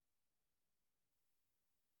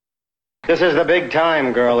This is the big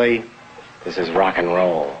time, girlie. This is rock and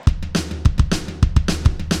roll.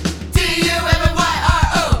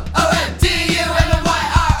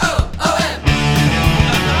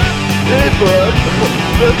 Hey, bud.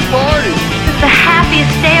 Let's party. It's the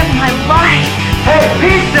happiest day of my life. Hey,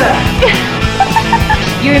 pizza!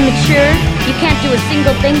 You're immature. You can't do a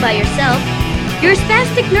single thing by yourself. You're a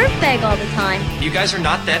spastic nerve bag all the time. You guys are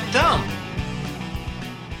not that dumb.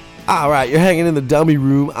 All right, you're hanging in the dummy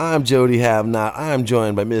room. I'm Jody Havnot. I'm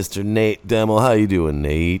joined by Mr. Nate Demo. How you doing,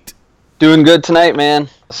 Nate? Doing good tonight, man.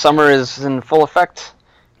 Summer is in full effect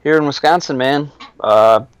here in Wisconsin, man.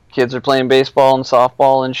 Kids are playing baseball and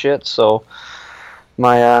softball and shit, so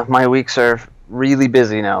my weeks are really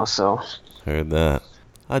busy now. So Heard that.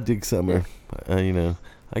 I dig summer.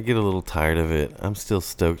 I get a little tired of it. I'm still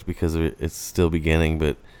stoked because it's still beginning,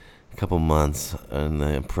 but a couple months and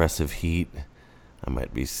the oppressive heat, I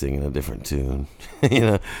might be singing a different tune.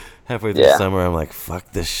 Halfway through summer, I'm like,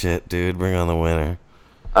 fuck this shit, dude. Bring on the winter.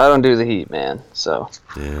 I don't do the heat, man. So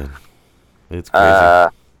Dude, it's crazy.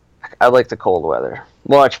 I like the cold weather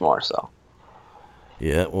much more so.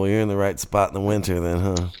 Yeah, well, you're in the right spot in the winter then,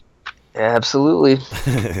 huh? Yeah, absolutely.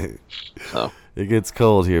 So It gets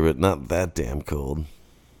cold here, but not that damn cold.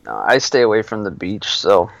 no, I stay away from the beach.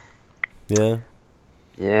 So Yeah?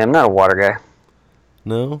 yeah, I'm not a water guy.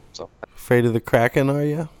 No? So Afraid of the Kraken, are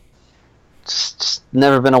you? just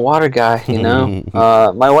never been a water guy, you know.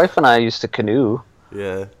 My wife and I used to canoe.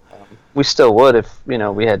 Yeah. We still would if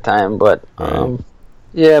we had time, but Right.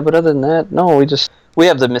 yeah. But other than that, no. We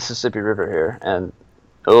have the Mississippi River here, and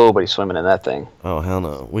nobody's swimming in that thing. Oh, hell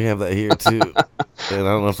no. We have that here, too. And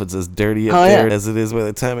I don't know if it's as dirty up Oh, there yeah. as it is by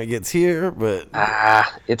the time it gets here, but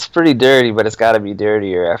It's pretty dirty, but it's got to be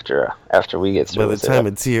dirtier after we get through. by the with time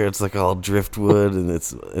it. it's here, it's like all driftwood, and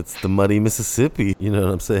it's the muddy Mississippi. You know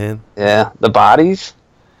what I'm saying? Yeah, the bodies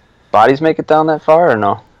make it down that far or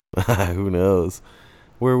no? Who knows?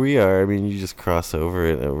 Where we are, I mean, you just cross over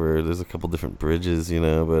it. There's a couple different bridges,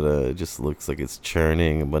 but it just looks like it's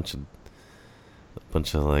churning a bunch of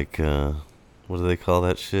like, what do they call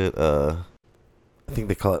that shit? I think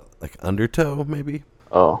they call it like undertow, maybe,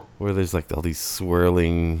 Oh, where there's like all these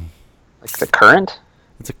swirling. like the current?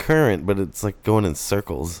 It's a current, but it's like going in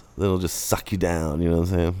circles. It'll just suck you down. You know what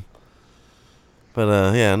I'm saying?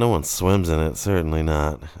 But yeah, no one swims in it. Certainly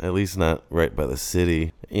not. At least not right by the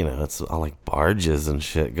city. It's all like barges and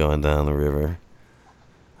shit going down the river.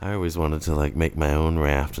 I always wanted to like make my own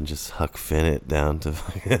raft and just Huck Finn it down to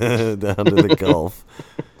down to the Gulf.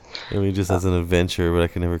 I mean, just as an adventure, but I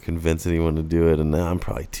could never convince anyone to do it. And now I'm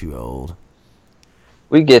probably too old.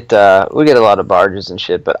 We get a lot of barges and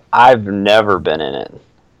shit, but I've never been in it.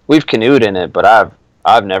 We've canoed in it, but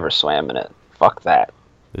I've never swam in it. Fuck that.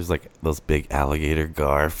 There's like those big alligator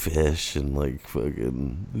garfish and like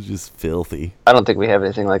fucking, it's just filthy. I don't think we have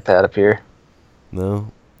anything like that up here.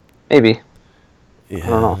 No? Maybe. Yeah,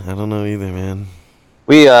 know. I don't know either, man.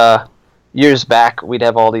 We years back we'd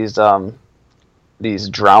have all these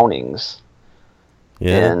drownings.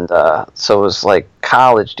 Yeah. And so it was like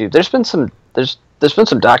college, dude. There's been some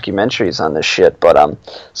documentaries on this shit, but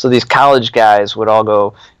so these college guys would all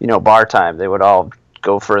go, bar time. They would all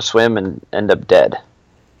go for a swim and end up dead.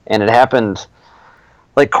 And it happened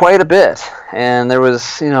like quite a bit. And there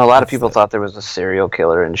was, a lot of people thought there was a serial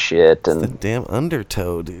killer and shit. The And damn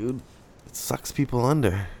undertow, dude. It sucks people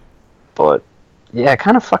under. but yeah,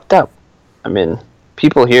 kind of fucked up. I mean,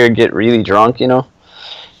 people here get really drunk,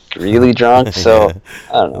 really drunk. So Yeah.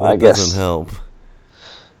 I don't know. That I guess doesn't help.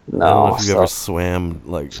 no. I don't know if you've so-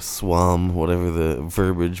 ever swum, whatever the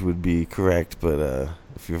verbiage would be correct, but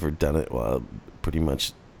if you've ever done it, well, pretty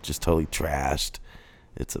much just totally trashed.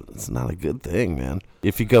 It's not a good thing, man.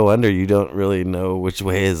 If you go under, you don't really know which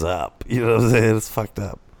way is up. You know what I'm saying? It's fucked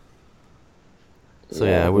up. So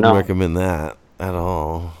yeah, I wouldn't recommend that at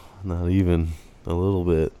all. Not even a little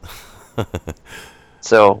bit.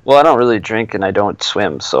 So, well, I don't really drink and I don't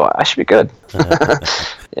swim, so I should be good.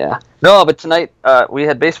 Yeah. No, but tonight we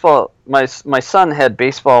had baseball. My son had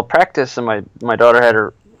baseball practice, and my daughter had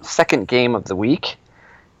her second game of the week.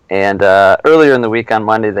 And earlier in the week on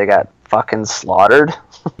Monday, they got fucking slaughtered.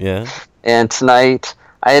 Yeah. And tonight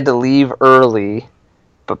I had to leave early,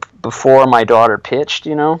 but before my daughter pitched,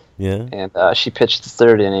 Yeah. and she pitched the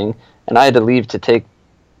third inning, and I had to leave to take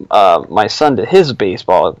my son to his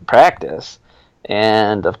baseball practice.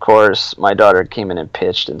 And of course, my daughter came in and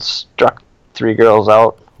pitched and struck 3 girls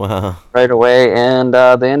out Wow. right away, and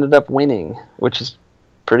they ended up winning, which is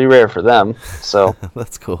pretty rare for them. So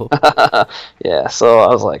That's cool. yeah, so I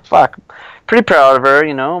was like, fuck, pretty proud of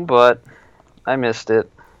her, but I missed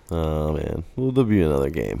it. Oh man. Well, there'll be another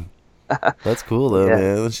game. That's cool though, Yeah.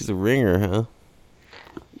 man. She's a ringer, huh?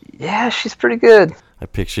 Yeah, she's pretty good. I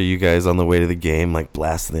picture you guys on the way to the game, like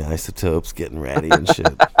blasting the isotopes, getting ready and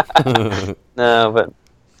shit. No, but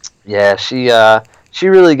yeah, she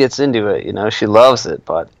really gets into it. You know, she loves it,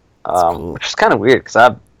 but cool. which is kind of weird because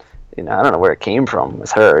I don't know where it came from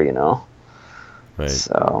with her. You know, Right.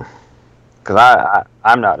 so because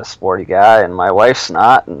I'm not a sporty guy and my wife's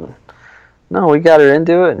not, and no, we got her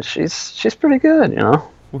into it, and she's pretty good. You know.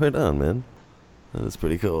 Right on, man. That is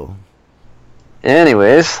pretty cool.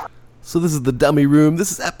 Anyways. So this is the Dummy Room.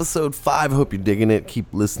 This is episode 5. Hope you're digging it. Keep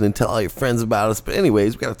listening. Tell all your friends about us. But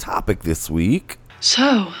anyways, we got a topic this week.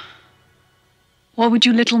 So, what would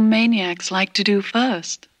you little maniacs like to do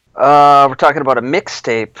first? We're talking about a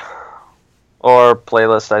mixtape or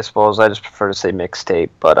playlist, I suppose. I just prefer to say mixtape,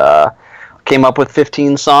 but came up with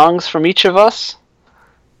 15 songs from each of us,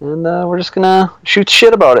 and we're just gonna shoot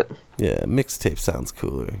shit about it. Yeah, mixtape sounds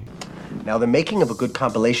cooler. Now, the making of a good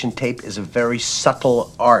compilation tape is a very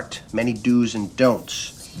subtle art. Many do's and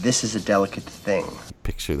don'ts. This is a delicate thing.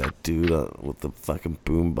 Picture that dude with the fucking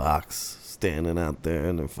boombox standing out there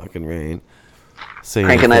in the fucking rain.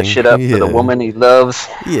 Cranking that shit up for the woman he loves.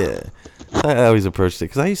 Yeah. I always approached it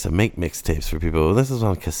because I used to make mixtapes for people. This was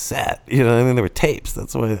on cassette. You know, I mean, they were tapes.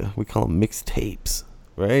 That's why we call them mixtapes,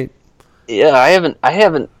 right? Yeah, I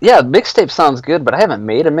haven't. Yeah, mixtape sounds good, but I haven't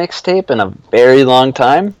made a mixtape in a very long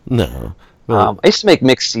time. No. Well, I used to make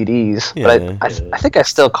mixed CDs, but I think I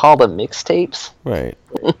still call them mixtapes. Right.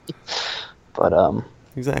 But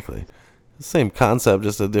exactly. Same concept,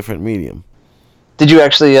 just a different medium. did you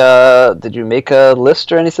actually did you make a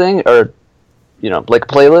list or anything, or like a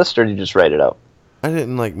playlist, or did you just write it out? I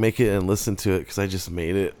didn't like make it and listen to it because I just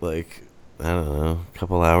made it like I don't know a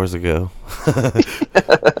couple hours ago.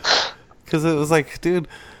 Because it was like, dude,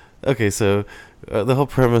 okay, so the whole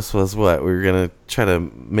premise was what? We were going to try to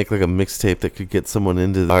make like a mixtape that could get someone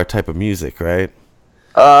into our type of music, right?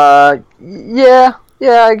 Yeah,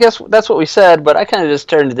 I guess that's what we said, but I kind of just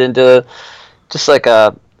turned it into just like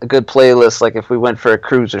a good playlist, like if we went for a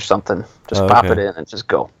cruise or something. Just pop it in and just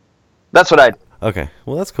go. That's what I... Okay,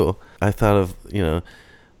 well, that's cool. I thought of, I'm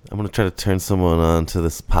going to try to turn someone on to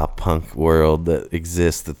this pop punk world that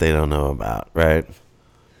exists that they don't know about, right?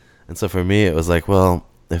 And so for me, it was like, well,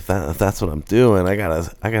 if that's what I'm doing, I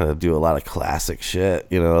gotta do a lot of classic shit.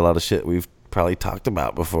 A lot of shit we've probably talked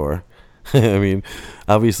about before. I mean,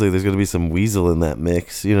 obviously, there's gonna be some Weasel in that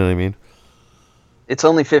mix. You know what I mean? It's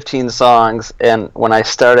only 15 songs, and when I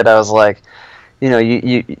started, I was like,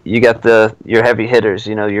 you got your heavy hitters,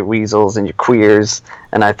 your Weasels and your Queers,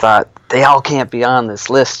 and I thought they all can't be on this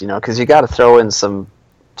list, because you got to throw in some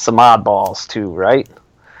oddballs too, right?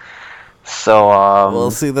 So,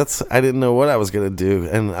 well, see, I didn't know what I was gonna do,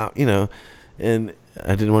 and and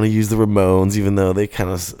I didn't want to use the Ramones, even though they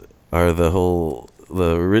kind of are the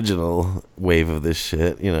original wave of this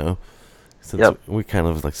shit, Since we kind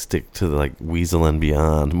of like stick to like Weasel and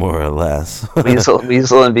Beyond, more or less. Weasel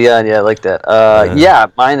and Beyond, yeah, I like that. Yeah,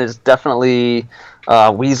 mine is definitely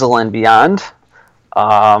Weasel and Beyond.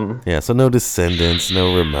 Yeah, so no Descendants,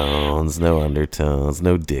 no Ramones, no Undertones,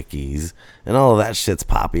 no Dickies, and all of that shit's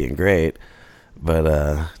poppy and great. But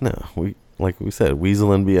no, like we said,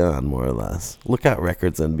 Weasel and Beyond, more or less. Lookout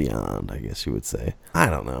Records and Beyond, I guess you would say. I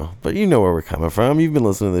don't know, but you know where we're coming from. You've been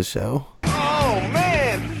listening to this show. Oh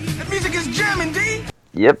man, the music is jamming, D.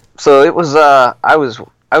 Yep. So it was. I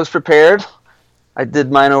was prepared. I did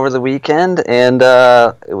mine over the weekend, and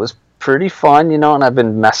it was pretty fun, and I've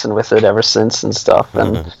been messing with it ever since and stuff.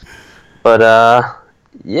 And but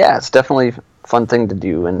yeah, it's definitely a fun thing to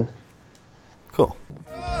do. And cool.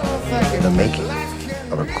 The making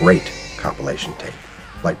of a great compilation tape,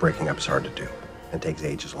 like breaking up, is hard to do and takes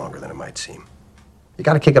ages longer than it might seem. You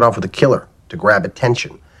got to kick it off with a killer to grab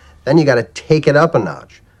attention. Then you got to take it up a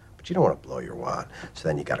notch, but you don't want to blow your wad. So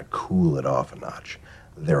then you got to cool it off a notch.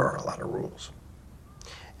 There are a lot of rules.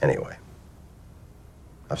 Anyway,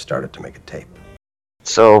 I've started to make a tape.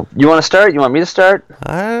 So you want to start? You want me to start?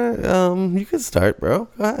 You can start, bro.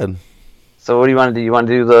 Go ahead. So what do you want to do? You want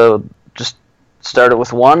to do just start it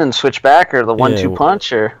with one and switch back, or the 1-2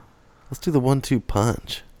 punch, or? Let's do the 1-2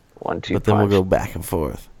 punch. 1-2 punch. But then we'll go back and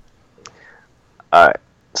forth. All right.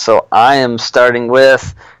 So I am starting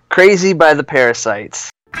with "Crazy" by the Parasites.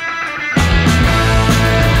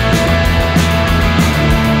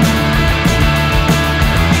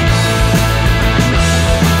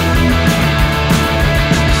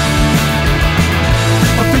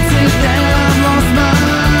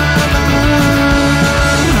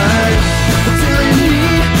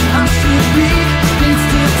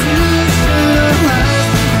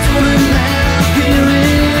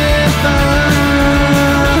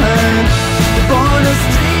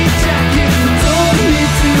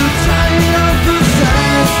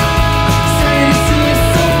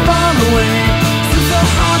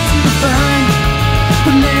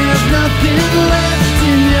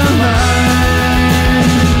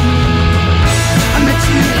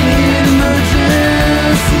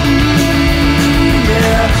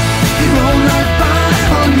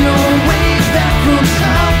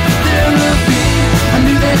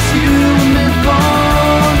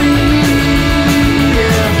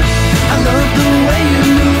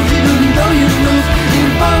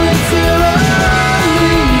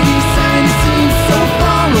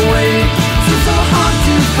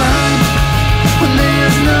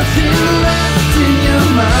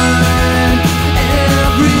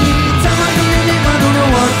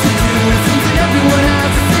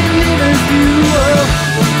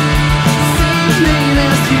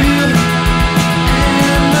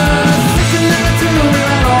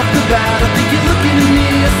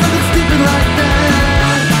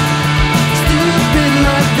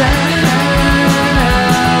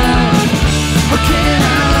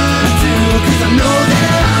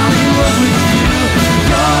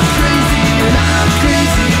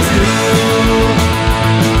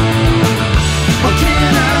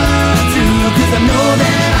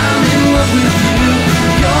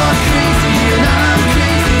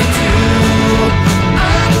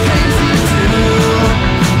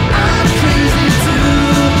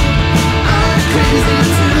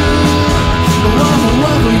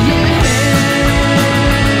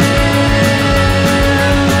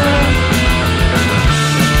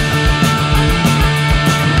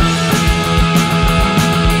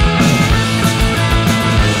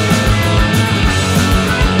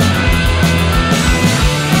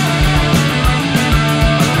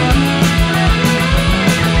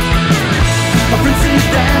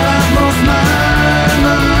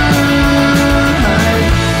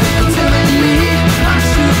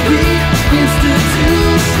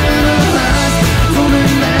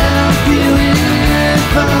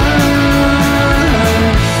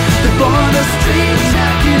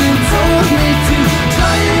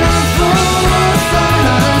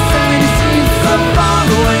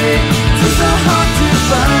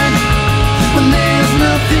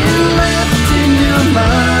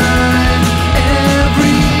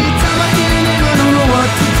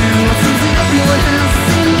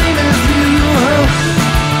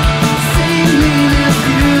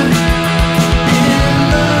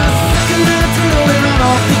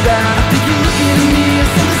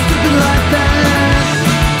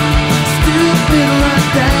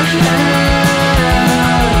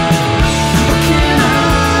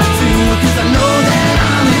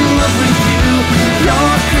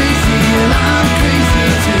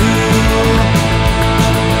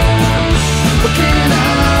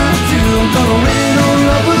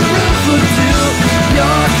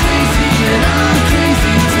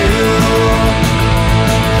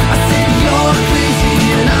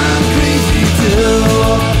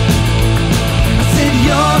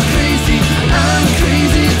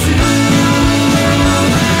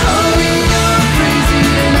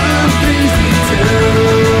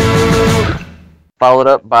 Followed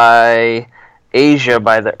up by Asia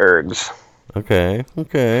by the Ergs. Okay.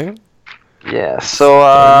 Yeah, so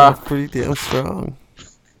That's pretty damn strong.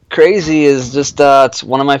 Crazy is just it's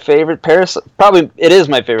one of my favorite Parasite. Probably it is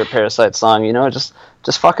my favorite Parasite song. You know, just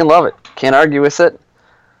fucking love it. Can't argue with it.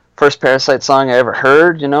 First Parasite song I ever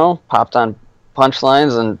heard. You know, popped on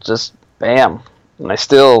punchlines and just bam. And I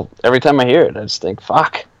still every time I hear it, I just think,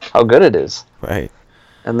 fuck, how good it is. Right.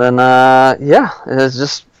 And then it's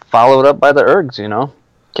just followed up by the Ergs. You know,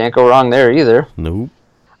 can't go wrong there either. Nope.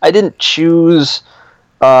 I didn't choose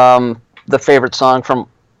the favorite song from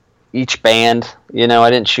each band. You know,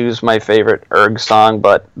 I didn't choose my favorite Erg song,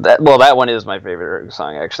 but that one is my favorite Erg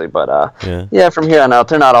song actually. But yeah, from here on out,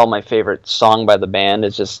 they're not all my favorite song by the band.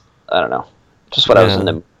 It's just I don't know, just what I was in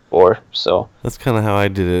them for. So that's kind of how I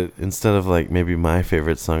did it. Instead of like maybe my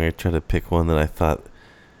favorite song, I tried to pick one that I thought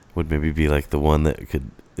would maybe be like the one that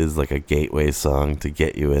is like a gateway song to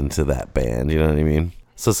get you into that band. You know what I mean?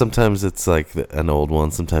 So sometimes it's like an old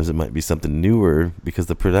one. Sometimes it might be something newer because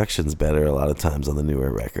the production's better a lot of times on the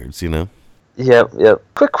newer records, you know? Yep.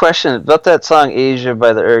 Quick question about that song Asia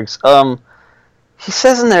by the Ergs. He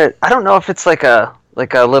says in there, I don't know if it's like a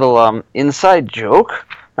little inside joke.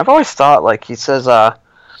 I've always thought like he says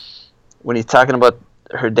when he's talking about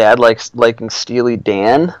her dad liking Steely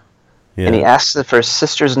Dan, and he asks if her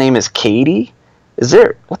sister's name is Katie.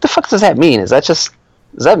 What the fuck does that mean? Does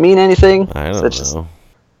that mean anything? I don't know.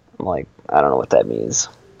 I'm like, I don't know what that means.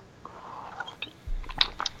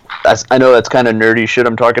 I know that's kind of nerdy shit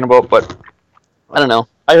I'm talking about, but I don't know.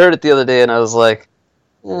 I heard it the other day and I was like,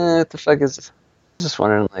 what the fuck is this? I was just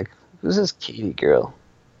wondering, like, who's this Katie girl?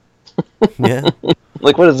 Yeah.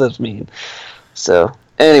 Like, what does this mean? So,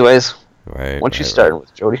 anyways, Right. you starting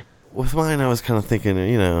with, Jody? With mine, I was kind of thinking,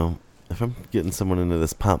 you know, if I'm getting someone into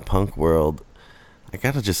this pop punk world, I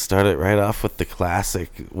gotta just start it right off with the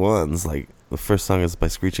classic ones. Like, the first song is by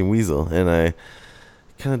Screeching Weasel, and I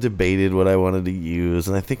kind of debated what I wanted to use,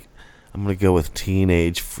 and I think I'm gonna go with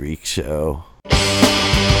Teenage Freak Show.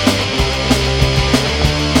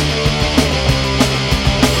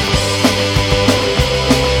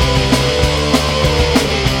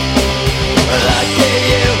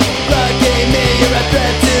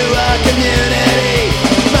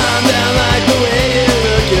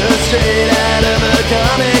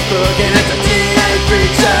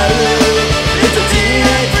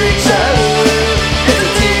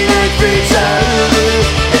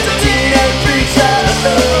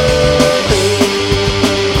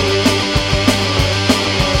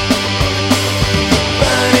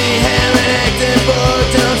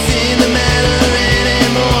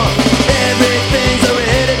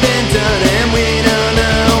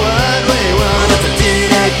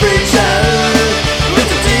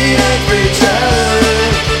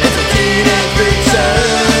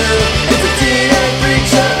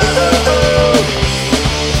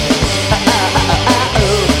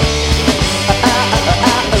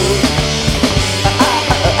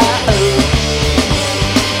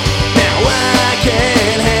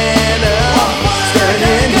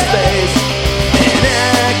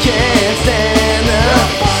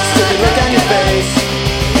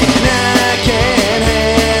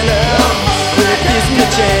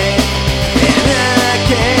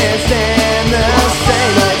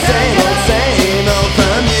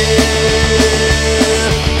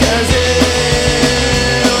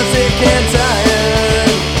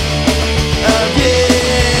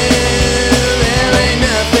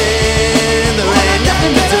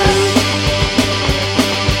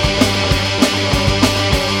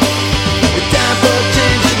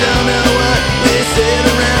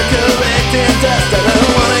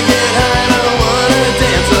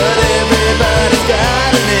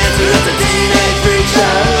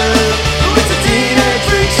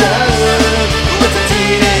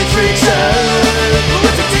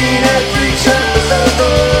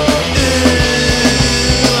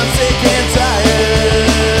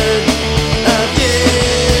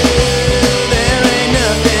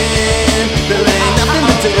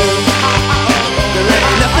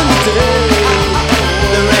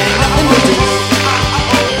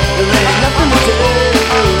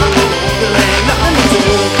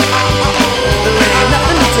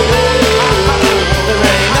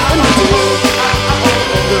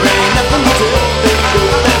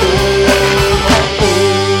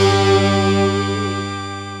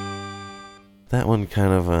 That one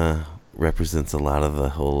kind of represents a lot of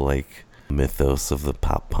the whole, like, mythos of the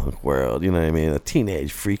pop punk world. You know what I mean? A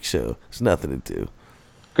teenage freak show. There's nothing to do.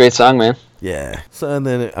 Great song, man. Yeah. So, and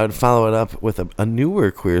then I'd follow it up with a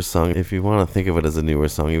newer Queer song, if you want to think of it as a newer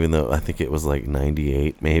song, even though I think it was like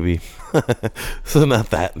 98, maybe. So not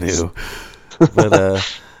that new. But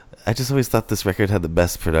I just always thought this record had the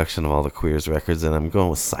best production of all the Queers records, and I'm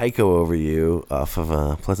going with Psycho Over You off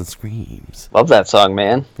of Pleasant Screams. Love that song,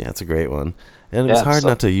 man. Yeah, it's a great one. And it was hard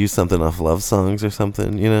not to use something off Love Songs or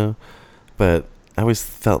something, you know? But I always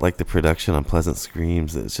felt like the production on Pleasant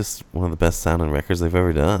Screams, it's just one of the best sounding records they've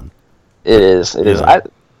ever done. It is. It is.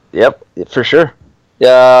 Yep, for sure.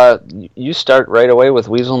 You start right away with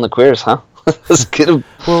Weasel and the Queers, huh? Let's get 'em.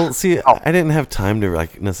 Well, see, I didn't have time to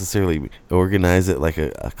like necessarily organize it like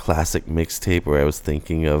a classic mixtape where I was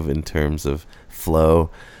thinking of in terms of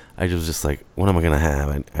flow. I was just like, what am I gonna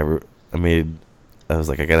have? I was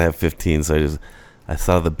like, I gotta have 15, so I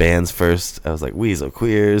saw the bands first. I was like, Weasel,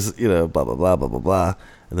 Queers, you know, blah blah blah blah blah blah,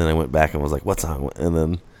 and then I went back and was like, what song? And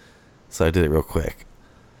then so I did it real quick.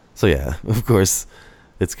 So yeah, of course,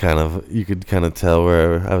 it's kind of, you could kind of tell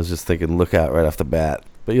where I was just thinking Lookout right off the bat.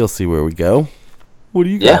 But you'll see where we go. What do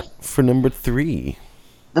you got for number 3?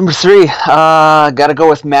 Number 3, gotta go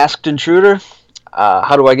with Masked Intruder.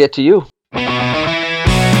 How Do I Get to You?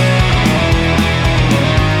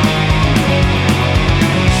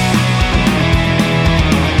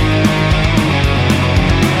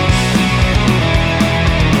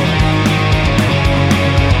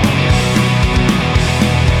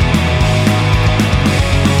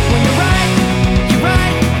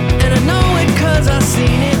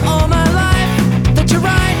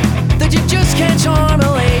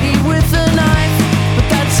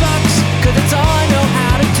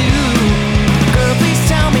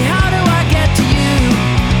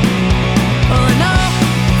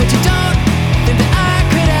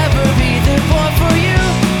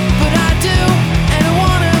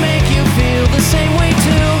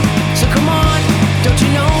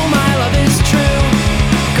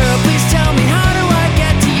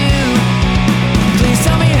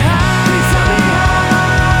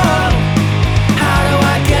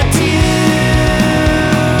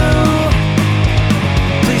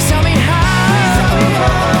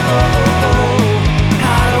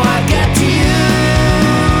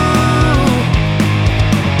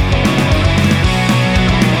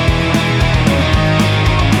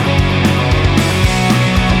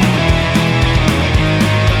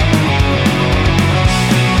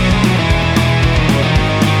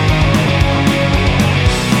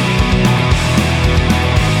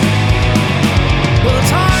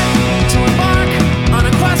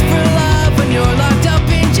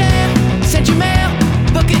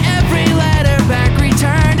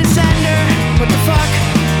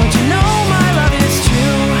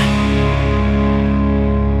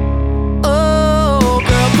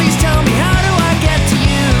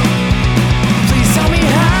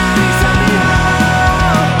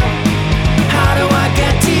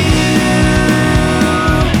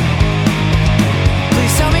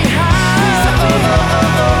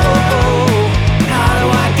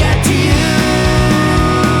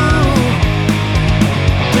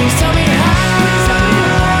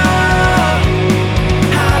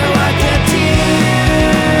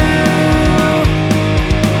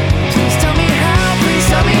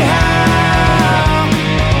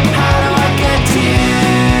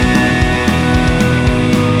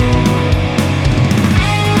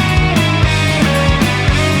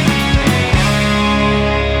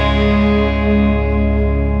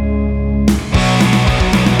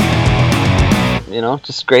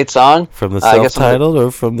 Just a great song. From the self-titled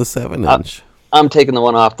or from the 7-inch? I'm taking the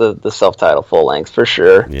one off the self-titled full length for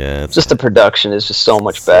sure. Yeah, just the production is just so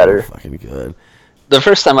much better. Fucking good. The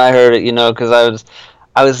first time I heard it, because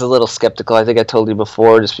I was a little skeptical. I think I told you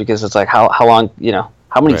before, just because it's like how long,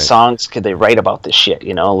 how many songs could they write about this shit,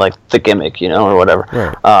 like the gimmick, or whatever.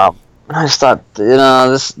 Right. And I just thought,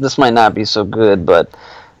 this might not be so good, but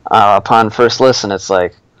upon first listen, it's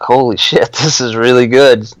like, holy shit, this is really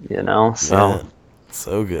good, So. Yeah.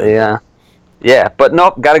 So good. Yeah, but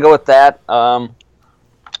nope, got to go with that. And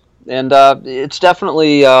it's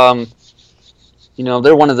definitely, they're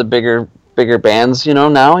one of the bigger bands,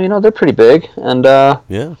 now. They're pretty big, and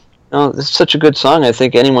it's such a good song. I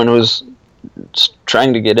think anyone who's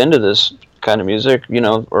trying to get into this kind of music,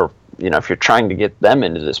 or if you're trying to get them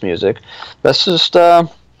into this music, that's just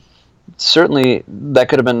certainly that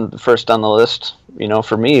could have been first on the list,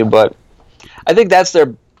 for me. But I think that's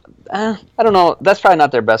their. I don't know. That's probably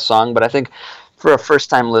not their best song, but I think for a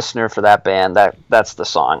first-time listener for that band, that's the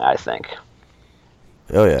song, I think.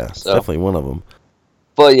 Oh yeah, it's So. definitely one of them.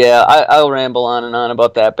 But yeah, I'll ramble on and on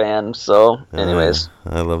about that band. So, anyways,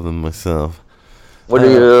 I love them myself.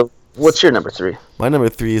 What's your number 3? My number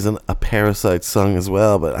 3 is a Parasite song as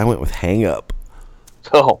well, but I went with "Hang Up."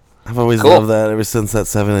 Oh, I've always cool. loved that ever since that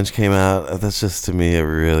 7-inch came out. That's just to me a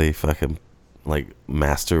really fucking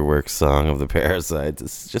masterwork song of the Parasites.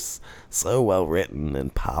 It's just so well written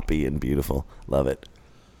and poppy and beautiful. Love it.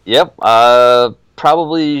 Yep.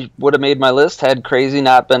 Probably would have made my list had Crazy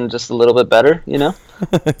not been just a little bit better, you know?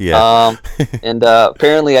 Yeah. And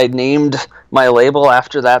apparently I named my label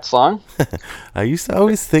after that song. I used to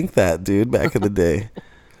always think that, dude, back in the day.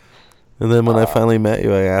 And then when I finally met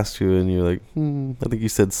you, I asked you, and you're like, I think you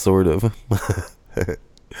said sort of.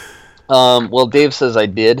 Well, Dave says I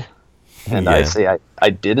did, and I say I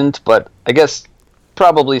didn't, but I guess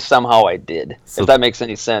probably somehow I did, if that makes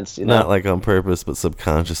any sense. You know? Not like on purpose, but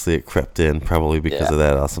subconsciously it crept in, probably because of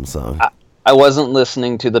that awesome song. I wasn't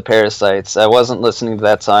listening to the Parasites. I wasn't listening to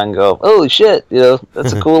that song and go, holy shit, you know,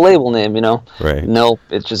 that's a cool label name, you know? Right. Nope,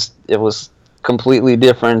 it was completely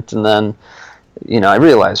different, and then, you know, I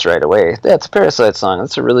realized right away, that's a Parasite song.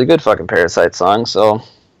 That's a really good fucking Parasite song, so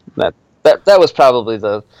that was probably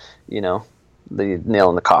the, you know, the nail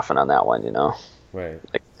in the coffin on that one, you know? Right.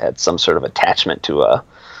 It had some sort of attachment to a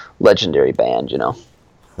legendary band, you know?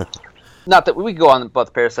 Not that we go on about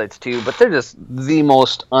the Parasites too, but they're just the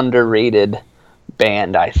most underrated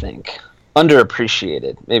band, I think.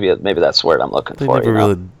 Underappreciated. Maybe that's the word I'm looking They for.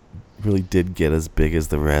 never really did get as big as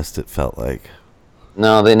the rest, it felt like.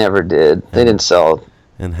 No, they never did. They didn't sell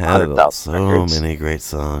and had 100,000 so records. many great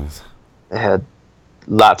songs. They had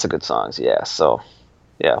lots of good songs, yeah. So,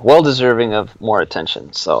 yeah, well deserving of more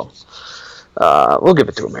attention. So, we'll give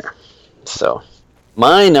it to them here. So,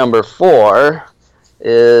 my number 4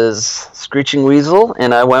 is Screeching Weasel,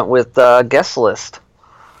 and I went with Guest List.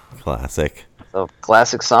 Classic. So,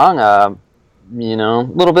 classic song. You know, a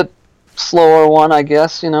little bit slower one, I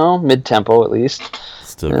guess, you know, mid-tempo at least.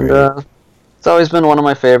 Still and, great. It's always been one of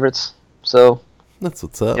my favorites. So, that's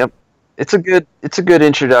what's up. Yep. It's a good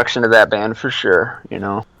introduction to that band for sure, you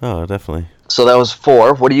know. Oh, definitely. So that was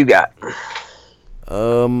 4. What do you got?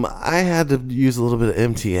 I had to use a little bit of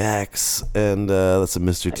MTX, and that's a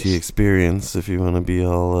Mr. T experience if you want to be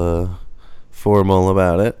all formal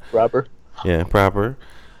about it. Proper. Yeah, proper.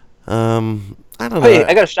 I don't know. Hey,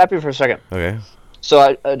 I gotta stop you for a second. Okay.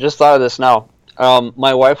 So I just thought of this now.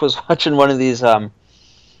 My wife was watching one of these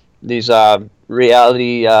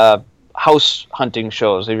reality house hunting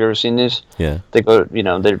shows. Have you ever seen these? Yeah. They go, you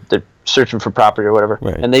know, they're searching for property or whatever.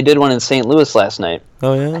 Right. And they did one in St. Louis last night.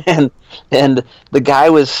 Oh yeah. And the guy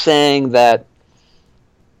was saying that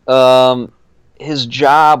his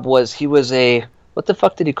job was, he was a, what the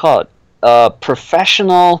fuck did he call it?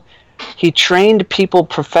 Professional. He trained people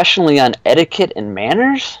professionally on etiquette and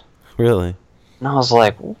manners. Really? And I was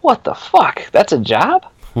like, what the fuck? That's a job?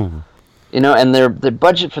 You know, and their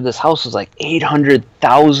budget for this house was like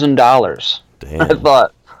 $800,000. Damn. I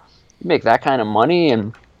thought, you make that kind of money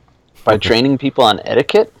and by training people on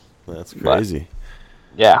etiquette? That's crazy.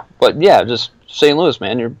 But just St. Louis,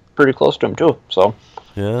 man, you're pretty close to them too. So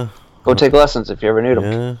yeah, go take lessons if you ever need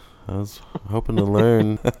them. Yeah, I was hoping to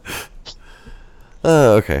learn.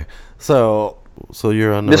 Okay, so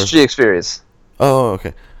you're on Mystery Experience. Oh,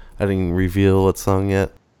 okay. I didn't reveal what song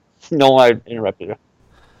yet. No, I interrupted you.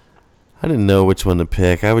 I didn't know which one to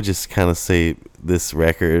pick. I would just kind of say this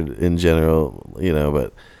record in general, you know,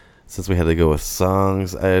 but since we had to go with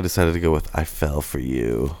songs, I decided to go with I Fell For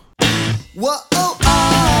You. Whoa,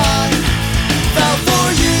 I fell for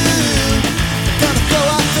you. Gonna throw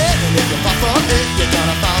out there, and if you fall for it, you're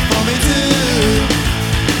gonna fall for me too.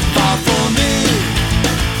 Fall for me.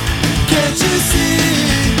 Can't you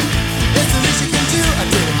see? It's the least you can do. I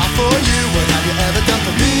did it all for you. What have you ever done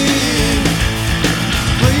for me?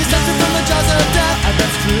 Well, you saved me from the jaws of death, and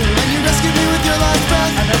that's true. And you rescued me with your last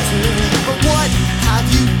breath, and that's true. But what have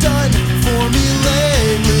you done for me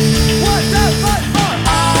lately? What?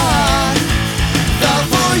 I fell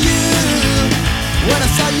for you when I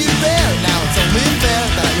saw you there. Now it's only fair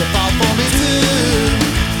that you fall for me too.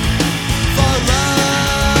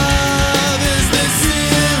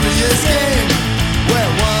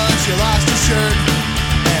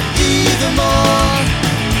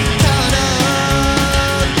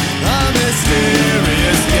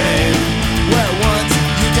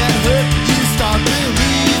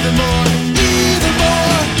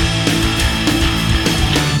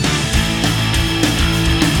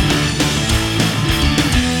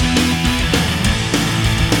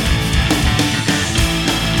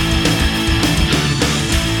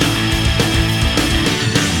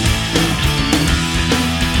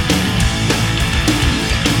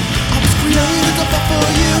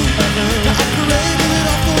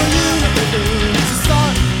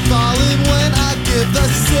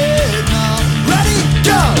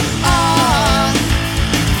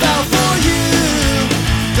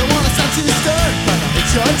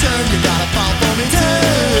 You gotta fall for me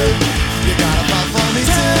too. You gotta fall for me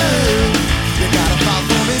too. You gotta fall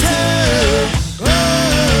for me too. Oh,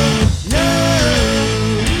 yeah.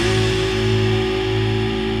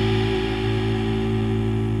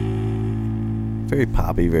 Very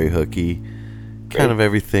poppy, very hooky. Kind of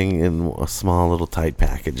everything in a small little tight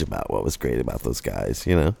package about what was great about those guys,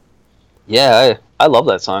 you know? Yeah, I love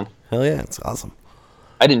that song. Hell yeah, it's awesome.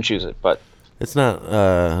 I didn't choose it, but It's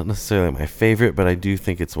not necessarily my favorite, but I do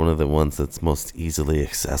think it's one of the ones that's most easily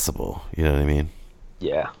accessible. You know what I mean?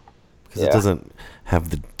 yeah. Because it doesn't have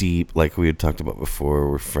the deep, like we had talked about before,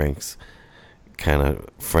 where Frank's kind of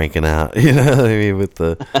franking out. You know what I mean with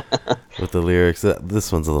the with the lyrics.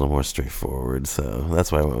 This one's a little more straightforward, so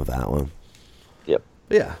that's why I went with that one. Yep.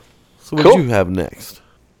 But yeah. So what Cool. do you have next?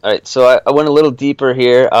 All right, so I went a little deeper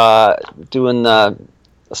here, doing a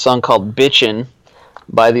song called "Bitchin"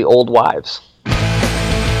 by the Old Wives.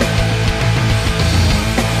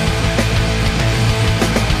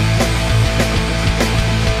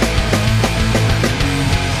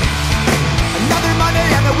 Another Monday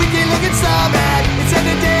and the weekend looking so bad. It's end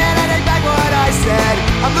of day and I take back what I said.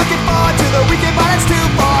 I'm looking forward to the weekend, but it's too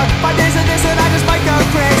far. 5 days of this and I just might go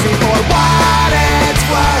crazy for what it's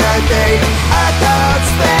worth. I don't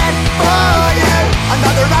spend for you.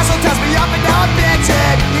 Another asshole tells me up and now I'm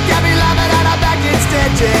bitching. You got me laughing and I'm back in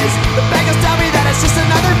stitches. The beggars tell me that it's just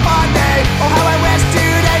another fun day. Oh, how I wish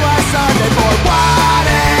today was Sunday for what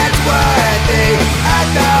it's worth. I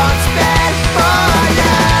don't spend for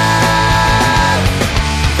you.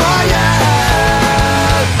 For you.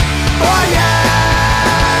 For you.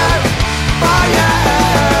 For you.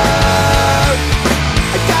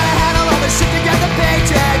 I gotta handle all this shit to get the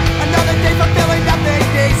paycheck. Another day fulfilling nothing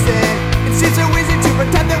decent. It seems so easy to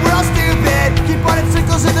pretend that we're all stupid. Keep running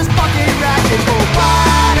circles in this fucking racket. For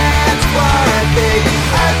what it's worth,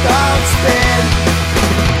 I don't spin.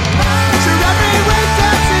 Sure, every week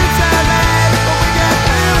just seems so late, but we get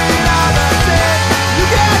through it all the same. You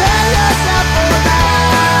can hate yourself for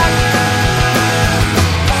that.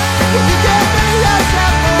 Well, you can hate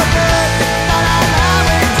yourself for that. Not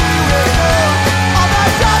allowing to remove all the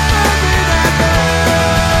suffering and pain.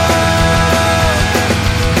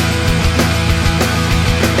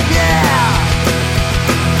 Yeah.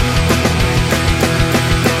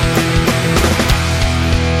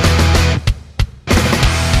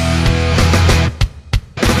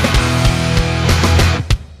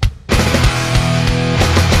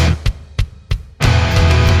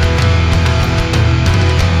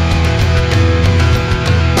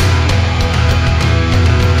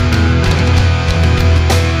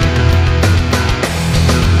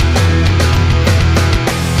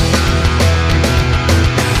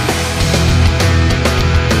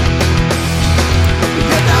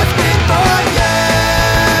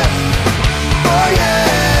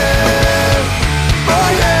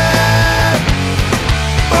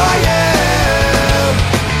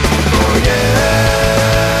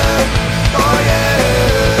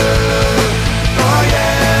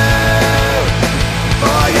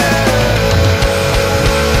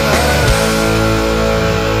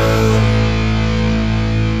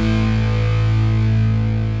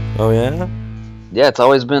 Oh yeah? Yeah, it's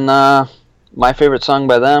always been my favorite song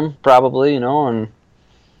by them, probably, you know, and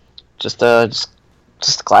just a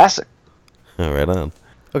classic. Oh, right on.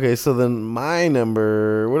 Okay, so then my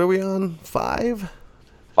number, what are we on? 5?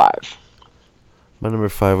 5. My number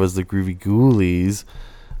 5 was the Groovy Ghoulies,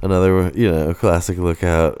 another, you know, classic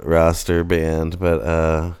Lookout roster band.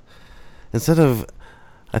 But instead of,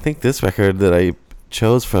 I think this record that I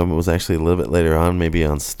chose from was actually a little bit later on, maybe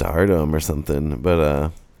on Stardom or something.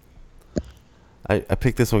 But I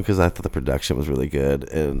picked this one because I thought the production was really good,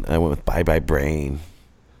 and I went with Bye Bye Brain.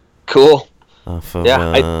 Cool. Off of,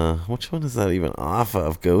 Yeah, which one is that even off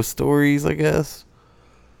of? Ghost Stories, I guess?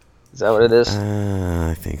 Is that what it is?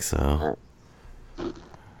 I think so.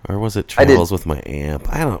 Or was it I did- Travels with My Amp?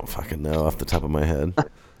 I don't fucking know off the top of my head.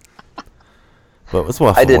 But it's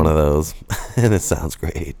off I of didn't- one of those, and it sounds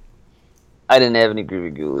great. I didn't have any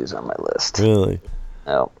Groovy Ghoulies on my list. Really?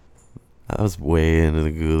 No. I was way into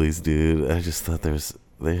the Ghoulies, dude. I just thought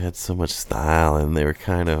they had so much style, and they were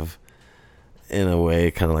kind of, in a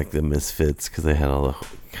way, kind of like the Misfits, because they had all the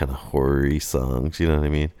kind of horror-y songs, you know what I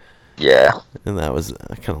mean? Yeah. And that was,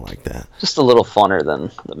 I kind of like that. Just a little funner than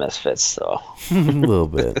the Misfits, though. A little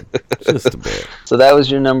bit. Just a bit. So that was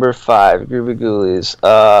your number 5, Groovy Ghoulies.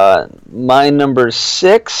 My number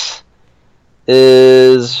 6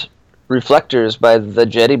 is Reflectors by the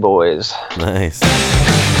Jetty Boys. Nice.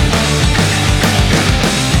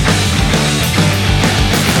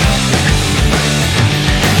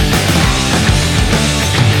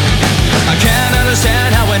 I can't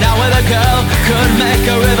understand how we're now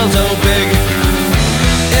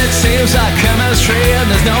tree and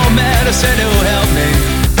there's no medicine to help me.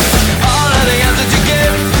 All of the answers you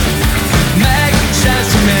give make sense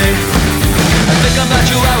to me. I think about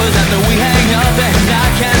you hours after we hang up, and I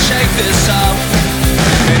can't shake this off.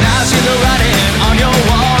 And I see the writing on your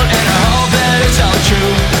wall, and I hope that it's all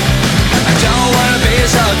true. I don't wanna be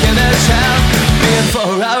stuck in this town, being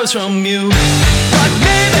 4 hours from you. But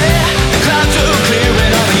maybe the clouds will clear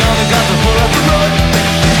and all the other guns will pull up the road.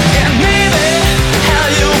 And maybe how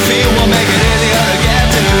you feel will make it easier to get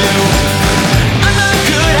to you. I'm not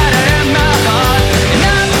good at it in my heart, and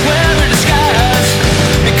I'm wearing disguise,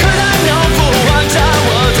 because I know for once I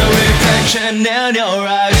was a reflection in your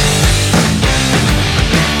eyes.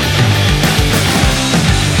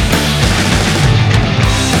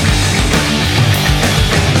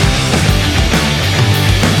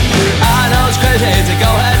 Crazy to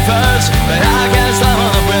go head first, but I can't slam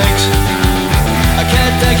on the brakes. I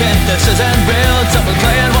can't take it, this isn't real. Someone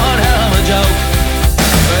playing one hell of a joke.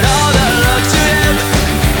 But all the looks you did,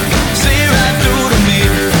 see right through to me.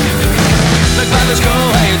 Look by the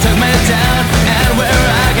scroll how you took me down, and where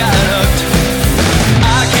I got hooked.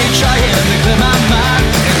 I keep trying to clear my mind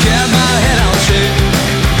and get my head on straight,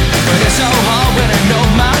 but it's so hard when I know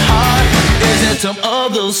my heart is in some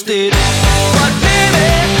other state. But maybe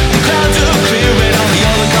the clouds are clear and all the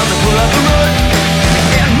other cars will pull up the road.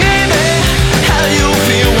 And maybe how you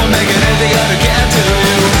feel will make it easier to get to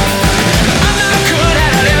you. I'm not good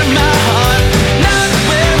at it in my heart, not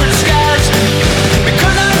wearing disguise,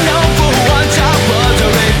 because I know for once I was a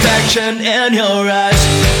reflection in your eyes.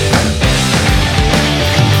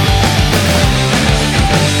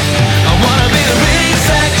 I wanna be the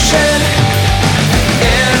reflection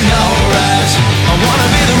in your eyes. I wanna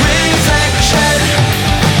be the reflection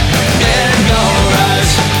in your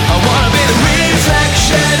eyes. I wanna be the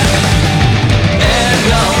reflection in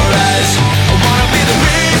your eyes. I wanna be the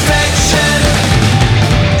reflection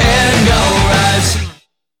in your eyes.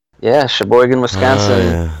 Yeah, Sheboygan, Wisconsin.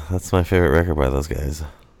 Yeah, that's my favorite record by those guys.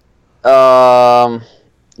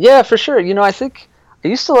 Yeah, for sure. You know, I think I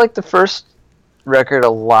used to like the first record a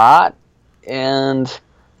lot, and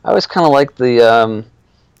I always kind of liked the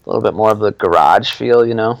a little bit more of the garage feel,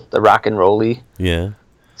 you know, the rock and roll-y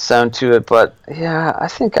sound to it. But yeah, I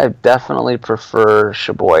think I definitely prefer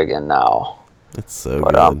Sheboygan now. It's so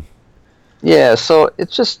good. Yeah, so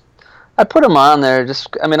it's just, I put them on there.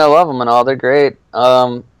 Just, I mean, I love them and all. They're great.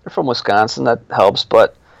 They're from Wisconsin, that helps.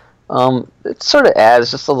 But it sort of adds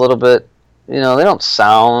just a little bit. You know, they don't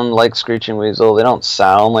sound like Screeching Weasel. They don't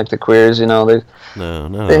sound like the Queers. You know, No,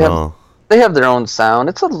 not at all. They have their own sound.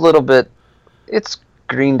 It's a little bit, it's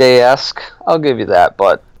Green Day-esque. I'll give you that.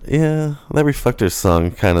 But yeah, that Reflectors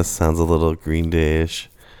song kind of sounds a little Green Day-ish.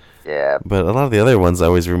 Yeah. But a lot of the other ones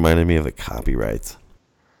always reminded me of the copyrights.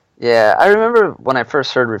 Yeah, I remember when I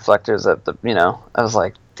first heard Reflectors, I was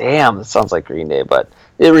like, damn, that sounds like Green Day. But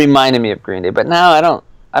it reminded me of Green Day. But now I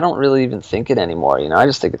don't really even think it anymore. You know, I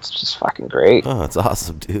just think it's just fucking great. Oh, it's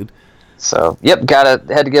awesome, dude. So, yep, had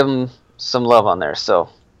to give them some love on there. So,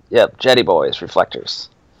 yep, Jetty Boys, Reflectors.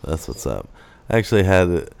 That's what's up. I actually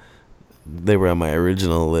they were on my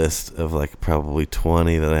original list of like probably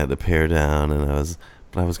 20 that I had to pare down, and I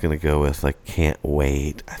was gonna go with like Can't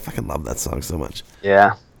Wait. I fucking love that song so much.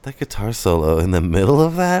 Yeah. That guitar solo in the middle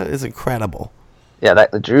of that is incredible. Yeah,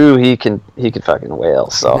 that Drew, he can fucking wail.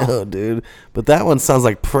 So. No, dude. But that one sounds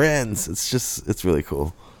like Prince. It's really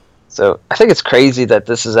cool. So I think it's crazy that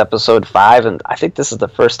this is episode 5, and I think this is the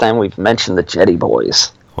first time we've mentioned the Jetty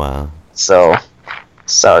Boys. Wow. So,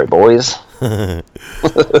 sorry, boys. Yeah.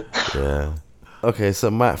 Okay, so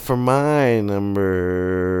for my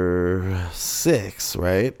number 6,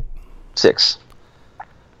 right? 6.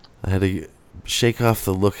 I had to shake off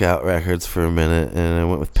the Lookout records for a minute, and I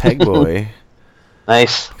went with Peg Boy.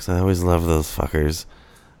 Nice. Because I always love those fuckers.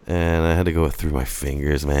 And I had to go with Through My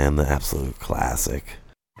Fingers, man, the absolute classic.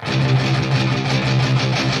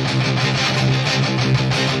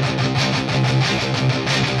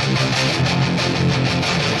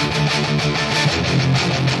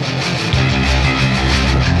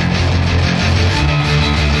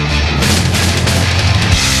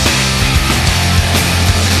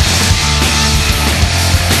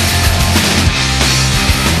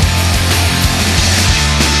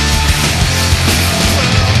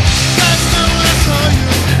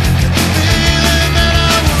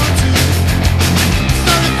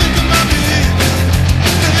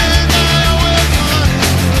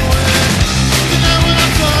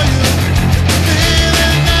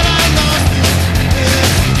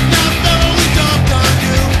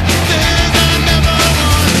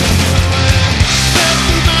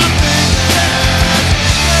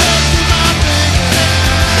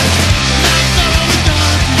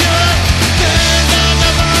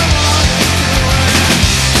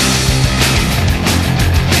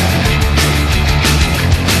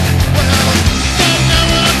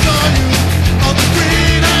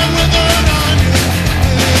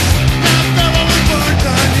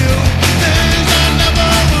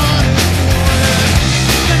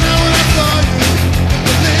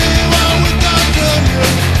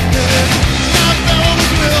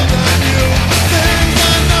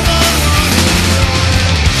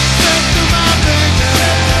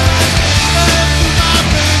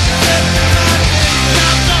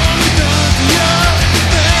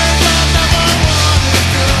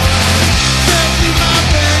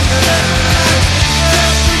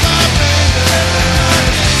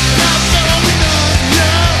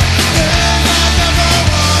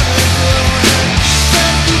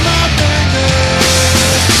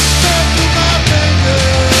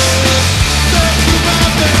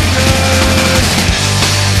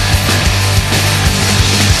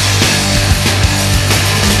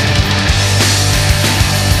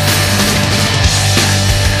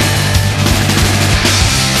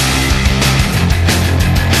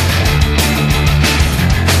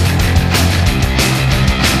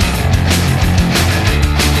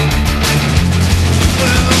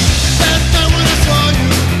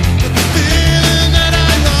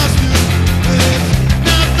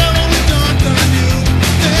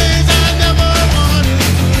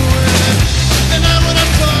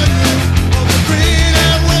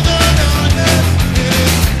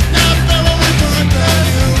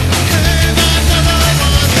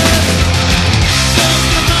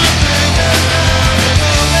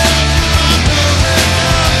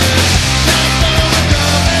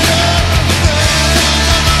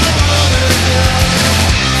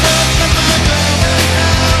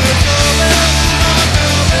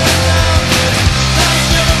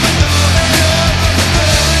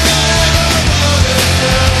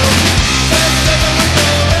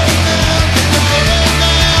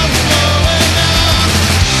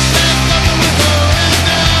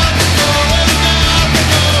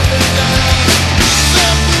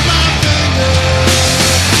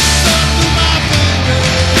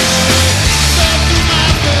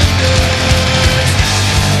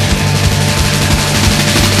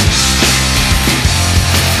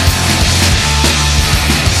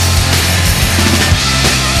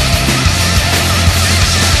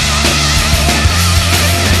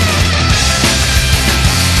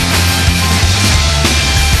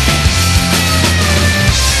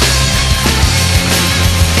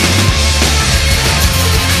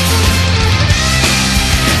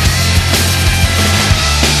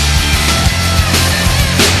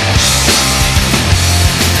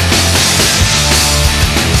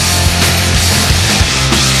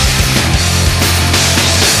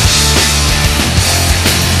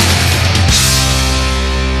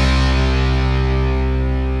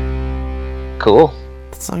 Cool.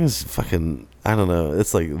 That song is fucking, I don't know,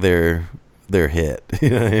 it's like their hit.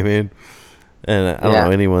 You know what I mean? And I don't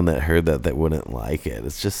know anyone that heard that wouldn't like it.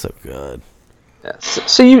 It's just so good. Yeah.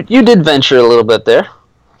 So you did venture a little bit there. A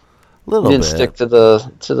little you didn't bit. stick to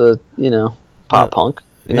the pop punk.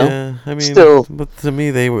 Yeah, I mean, still. But to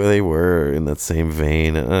me, they were in that same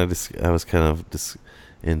vein, and I was kind of just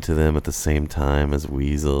into them at the same time as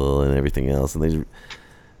Weasel and everything else, and they,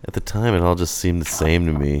 at the time, it all just seemed the same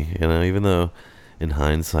to me, you know. Even though, in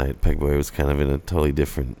hindsight, Pegboy was kind of in a totally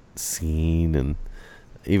different scene and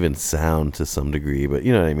even sound to some degree, but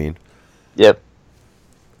you know what I mean. Yep.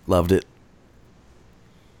 Loved it.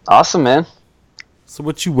 Awesome, man. So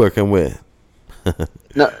what you working with?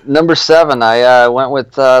 Number 7, I went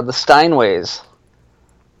with the Steinways.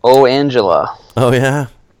 Oh, Angela. Oh yeah.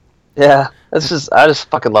 Yeah, I just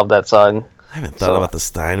fucking love that song. I haven't thought about the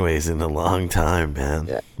Steinways in a long time, man.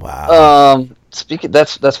 Yeah. Wow.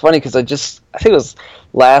 That's funny because I think it was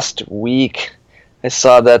last week I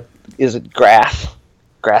saw that, is it Grath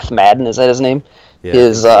Madden, is that his name? Yeah.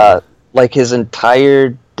 His like his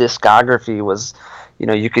entire discography was,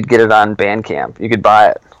 you could get it on Bandcamp. You could buy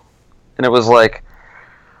it. And it was like,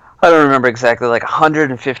 I don't remember exactly, like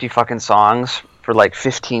 150 fucking songs for like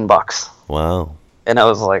 $15. Wow. And I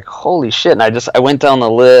was like, holy shit. And I went down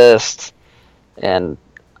the list and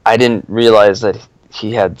I didn't realize that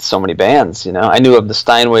he had so many bands, I knew of the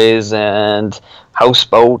Steinways and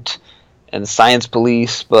Houseboat and Science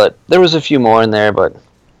Police, but there was a few more in there, but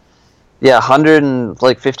yeah,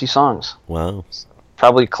 150 songs. Wow.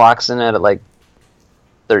 Probably clocks in at like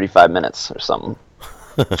 35 minutes or something.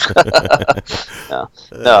 No,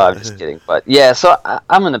 I'm just kidding. But yeah, so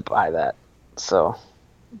I'm gonna buy that. So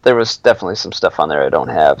there was definitely some stuff on there I don't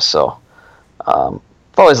have. So I've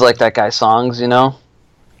always liked that guy's songs, Yeah.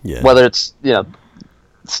 Whether it's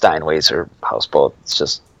Steinways or Houseboat, it's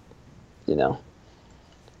just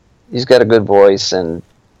he's got a good voice and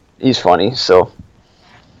he's funny. So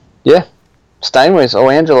yeah, Steinways. Oh,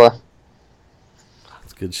 Angela.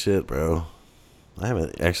 That's good shit, bro. I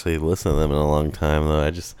haven't actually listened to them in a long time, though.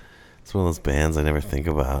 It's one of those bands I never think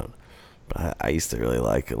about. But I used to really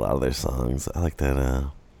like a lot of their songs. I like that,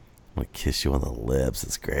 I'm gonna Kiss You on the Lips.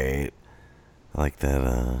 It's great. I like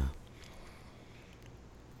that,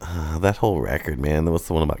 that whole record, man. What's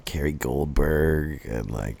the one about Carrie Goldberg?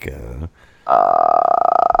 And like, I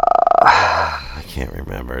can't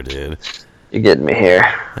remember, dude. You're getting me here.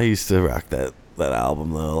 I used to rock that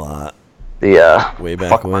album, though, a lot. The way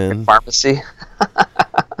back when. Pharmacy.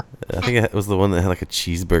 I think it was the one that had like a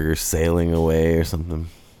cheeseburger sailing away or something.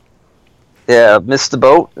 Yeah, Miss the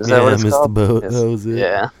Boat. Is that what it's Miss called? the Boat. That was it.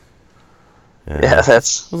 Yeah. Yeah,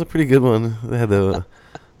 that's. It was a pretty good one. They had the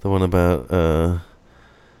one about oh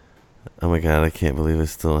my god, I can't believe I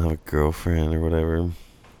still have a girlfriend or whatever.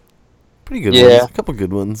 Pretty good ones. A couple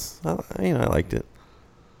good ones. I liked it.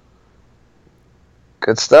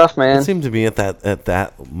 Good stuff, man. It seemed to be at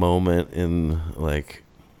that moment in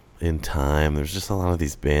time, there's just a lot of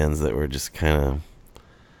these bands that were just kind of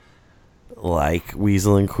like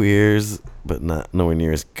Weasel and Queers, but nowhere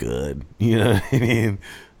near as good. You know what I mean?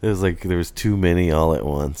 There was too many all at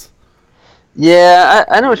once. Yeah,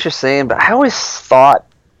 I know what you're saying, but I always thought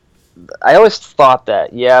that.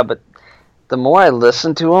 Yeah, but the more I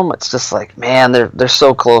listen to them, it's just like, man, they're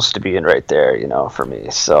so close to being right there, for me.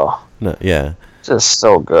 So no, yeah. Just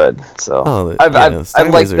so good. So I've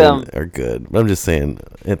liked them. Are good. But I'm just saying,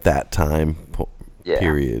 at that time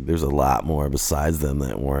period, there's a lot more besides them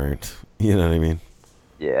that weren't. You know what I mean?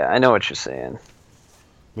 Yeah, I know what you're saying.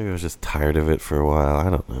 Maybe I was just tired of it for a while. I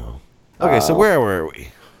don't know. Okay, so where were we?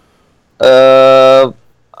 I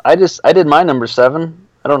did my number 7.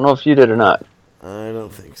 I don't know if you did or not. I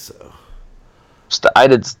don't think so. I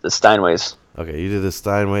did the Steinways. Okay, you did the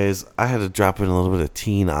Steinways. I had to drop in a little bit of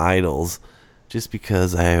Teen Idols. Just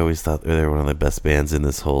because I always thought they were one of the best bands in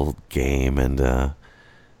this whole game, and I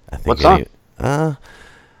think what song?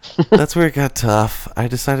 That's where it got tough. I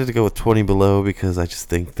decided to go with 20 Below because I just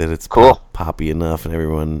think that it's cool, poppy enough, and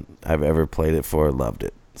everyone I've ever played it for loved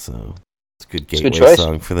it. So it's a good gateway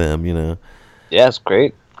song for them, Yeah, it's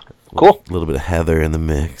great. Cool. A little bit of Heather in the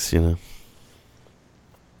mix,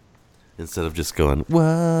 Instead of just going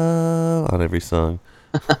whoa on every song.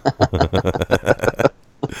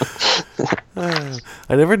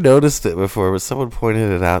 I never noticed it before, but someone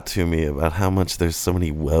pointed it out to me about how much there's so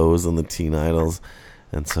many woes on the Teen Idols,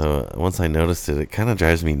 and so once I noticed it, it kind of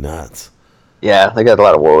drives me nuts. Yeah, they got a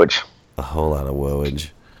lot of woage. A whole lot of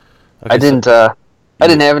woage. Okay, I didn't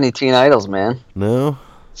have any Teen Idols, man. No.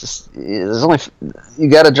 It's just you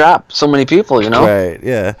got to drop so many people, Right.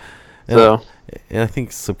 Yeah. And I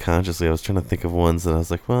think subconsciously I was trying to think of ones that I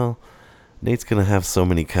was like, well, Nate's gonna have so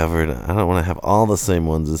many covered. I don't want to have all the same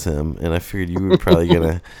ones as him, and I figured you were probably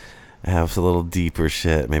gonna have a little deeper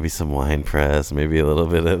shit, maybe some wine press, maybe a little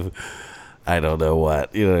bit of I don't know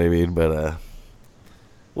what, you know what I mean? But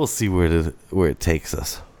we'll see where it takes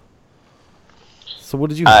us. So what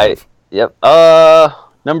did you have? Yep.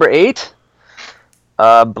 Number 8,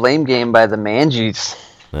 Blame Game by the Manjees.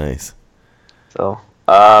 Nice. So,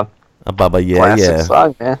 a Baba Yeah classic Yeah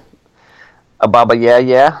song, man. A Baba Yeah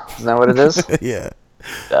Yeah. Isn't that what it is? Yeah.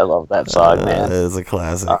 I love that song, man. It's a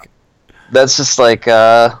classic. That's just like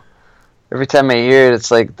every time I hear it,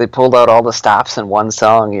 it's like they pulled out all the stops in one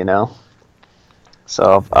song, you know.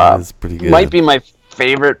 So it's pretty good. Might be my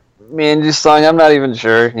favorite Manjees song. I'm not even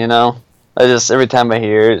sure, you know. I just every time I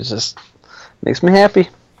hear it, it just makes me happy.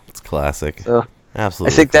 It's classic. So,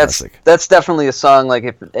 absolutely. I think classic. that's definitely a song.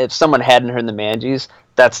 Like if someone hadn't heard the Manjees,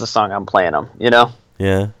 that's the song I'm playing them. You know.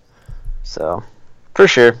 Yeah. So, for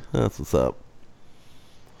sure. That's what's up.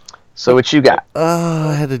 So what you got?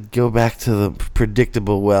 I had to go back to the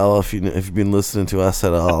predictable well if you've been listening to us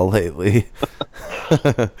at all lately.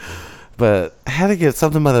 But I had to get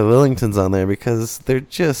something by the Lillingtons on there because they're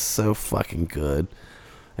just so fucking good.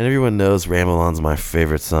 And everyone knows Ramble On's my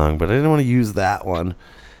favorite song, but I didn't want to use that one.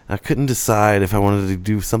 I couldn't decide if I wanted to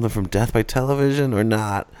do something from Death by Television or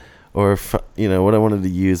not, or if, what I wanted to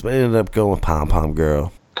use, but I ended up going with Pom Pom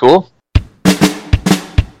Girl. Cool.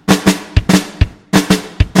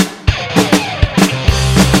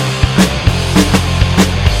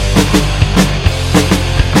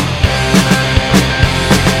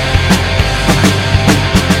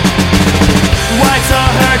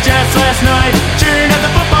 Just last night, cheering at the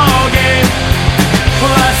football game. Well,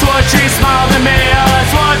 that's what she smiled at me, that's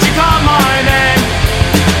what she called my name.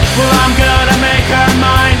 Well, I'm gonna make her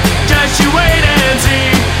mine, just you wait and see.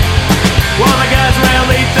 Well, the guys will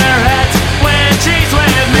eat their heads when she's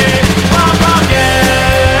with me. Pom pom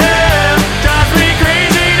girl, drives me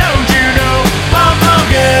crazy, don't you know? Pom pom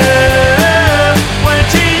girl, when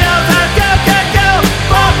she yells out go, go, go.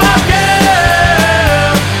 Pom pom girl,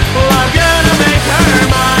 well, I'm gonna make her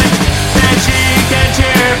mine. She can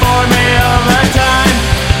cheer for me all the time.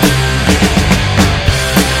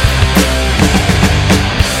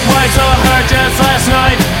 I saw her just last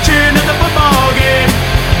night, cheering at the football game.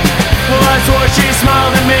 Well, I swore she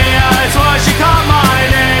smiled at me, I swore she called my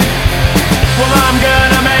name. Well, I'm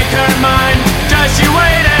gonna make her mine, just you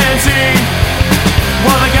wait and see.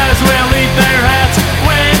 Well, the guys will eat their hats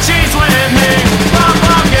when she's with me. Pom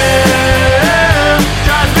pom girl,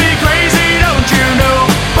 drives me crazy, don't you know?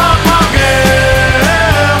 Pom pom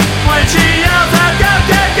girl, when she yells out go,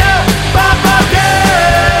 go, go. Pom pom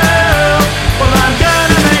girl, well, I'm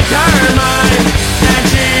gonna make her mine, and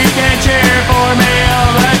she can cheer for me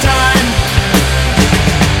all the time.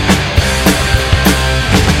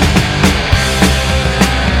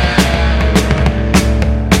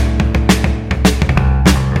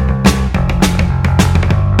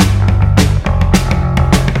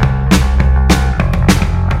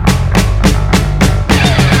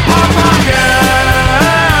 Pom pom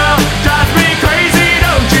girl, drives me crazy,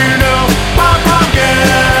 don't you know? Pom pom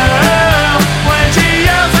girl, when she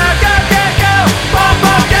yells out go, go, go. Pom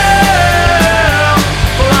pom girl,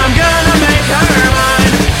 well, I'm gonna make her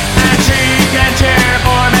mine, and she can cheer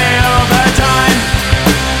for me all the time.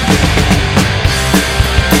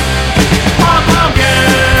 Pom pom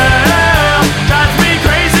girl, drives me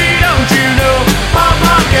crazy, don't you know? Pom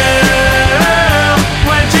pom girl,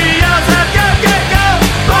 when she yells out go, go, go.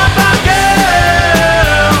 Pom pom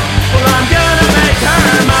girl, well, I'm gonna make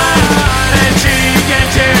her mine, and she can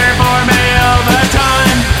cheer for me all the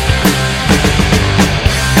time.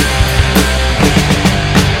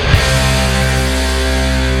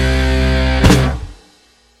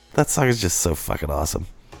 That song is just so fucking awesome.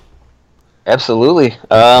 Absolutely.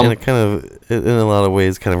 And it kind of, in a lot of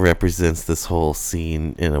ways, kind of represents this whole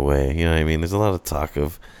scene in a way. You know what I mean? There's a lot of talk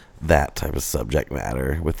of that type of subject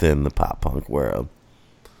matter within the pop punk world.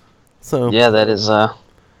 So Yeah, that is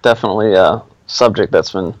definitely a subject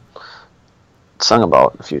that's been sung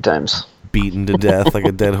about a few times. beaten to death like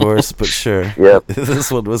a dead horse, but sure. Yep.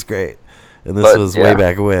 This one was great. And this But, was yeah. way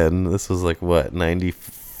back when. This was like, what,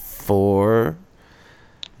 94?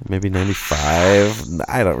 Maybe 95?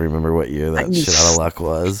 I don't remember what year that shit out of luck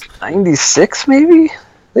was. 96 maybe?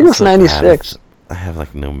 I think it was So bad. 96. I have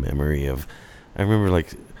like no memory of. I remember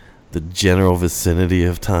like the general vicinity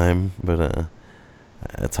of time, but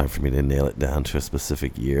it's hard for me to nail it down to a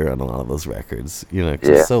specific year on a lot of those records. You know, 'cause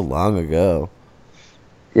Yeah. it's so long ago.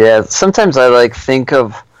 Yeah, sometimes I like think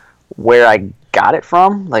of where I got it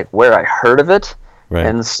from, like where I heard of it. Right.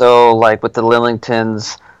 And so like with the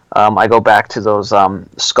Lillingtons, I go back to those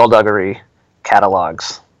Skullduggery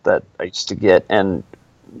catalogs that I used to get, and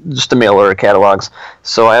just the mail order catalogs.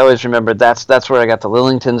 So I always remembered that's where I got the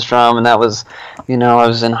Lillingtons from, and that was, I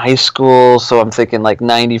was in high school, so I'm thinking like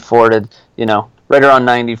 94 to, right around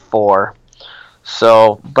 94.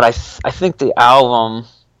 So, but I think the album,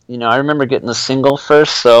 I remember getting the single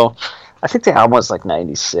first, so I think the album was like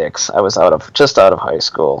 96. I was just out of high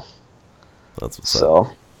school. That's what's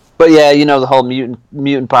up. But yeah, the whole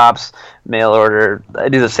Mutant Pops mail order, I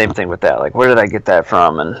do the same thing with that. Like, where did I get that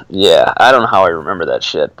from? And yeah, I don't know how I remember that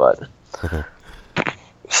shit, but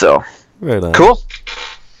so right on. Cool.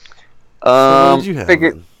 What did you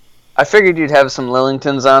have? I figured you'd have some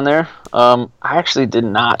Lillingtons on there. I actually did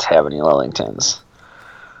not have any Lillingtons.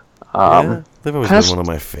 Yeah, they've always been one of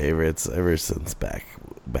my favorites ever since back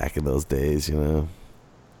in those days,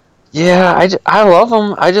 Yeah, I love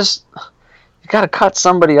them. You got to cut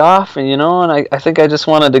somebody off, and and I think I just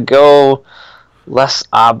wanted to go less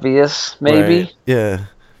obvious, maybe. Right. Yeah,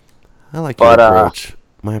 I like your approach.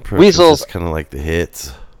 My approach is just kind of like the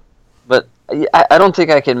hits. But I don't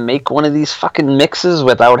think I can make one of these fucking mixes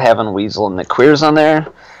without having Weasel and the Queers on there.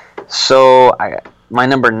 So my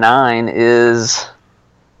number 9 is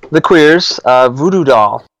the Queers, Voodoo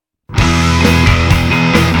Doll.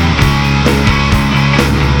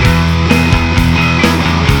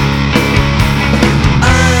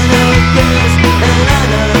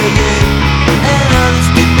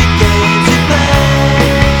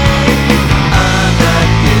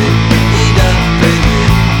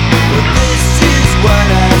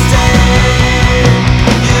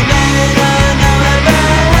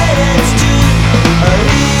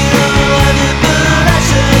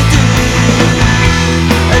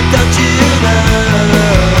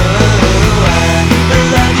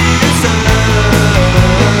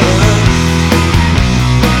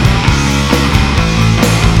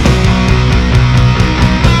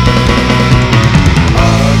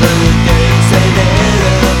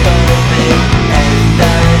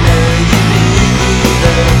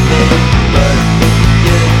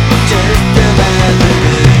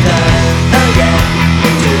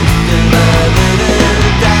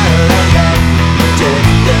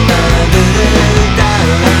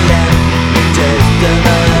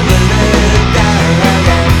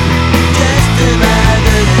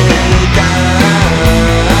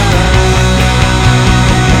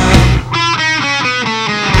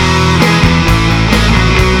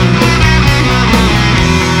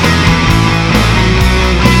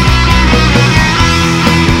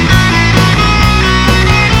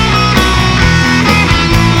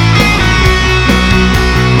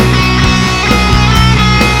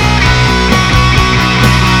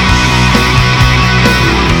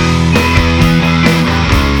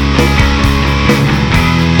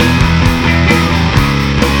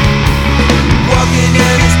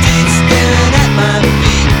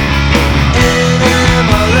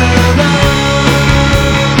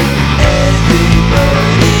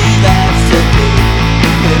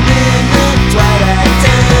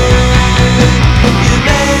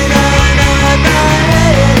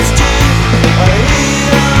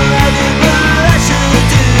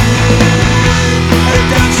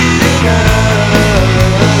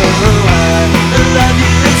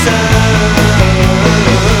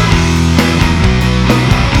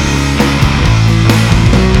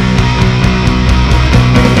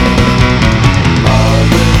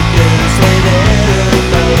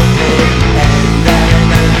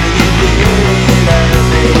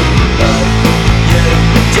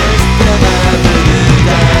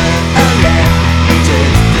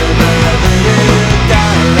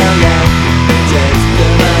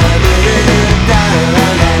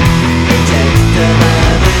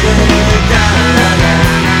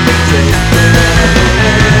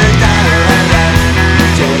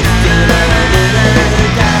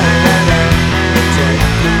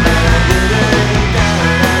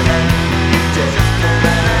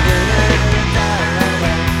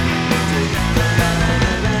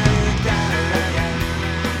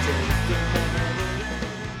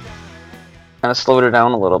 Kind of slowed her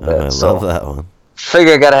down a little bit. I love that one.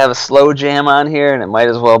 Figure I gotta have a slow jam on here, and it might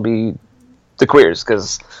as well be the Queers,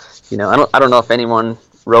 because I don't know if anyone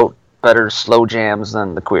wrote better slow jams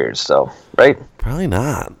than the Queers. So right? Probably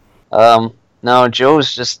not. No,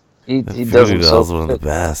 Joe's just he does them so one of the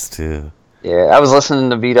best too. Yeah, I was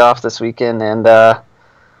listening to Beat Off this weekend, and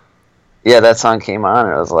yeah, that song came on,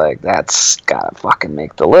 and I was like, that's gotta fucking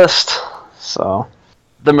make the list. So.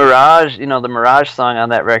 The Mirage, the Mirage song on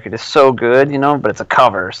that record is so good, but it's a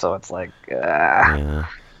cover, so it's like, yeah.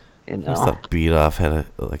 I just thought Beat Off had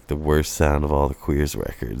the worst sound of all the Queers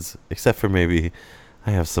records, except for maybe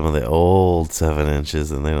I have some of the old 7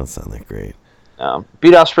 inches, and they don't sound that great.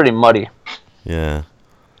 Beat Off's pretty muddy. Yeah.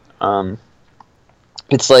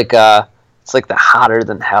 It's like the hotter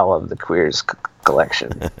than hell of the Queers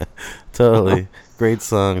collection. Totally. Great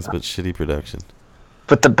songs, but shitty production.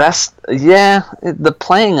 But the best, the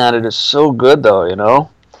playing on it is so good, though, you know?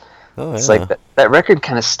 Oh, yeah. It's like that record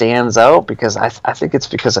kind of stands out because I think it's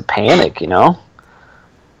because of Panic, you know?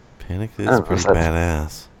 Panic is pretty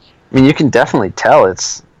badass. I mean, you can definitely tell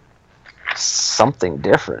it's something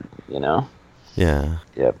different, you know? Yeah.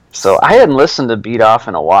 Yep. So I hadn't listened to Beat Off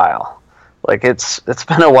in a while. Like, it's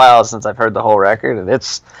been a while since I've heard the whole record, and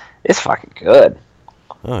it's fucking good.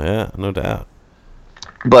 Oh, yeah, no doubt.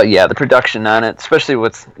 But yeah, the production on it, especially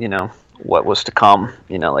with, you know, what was to come,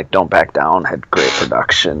 you know, like Don't Back Down had great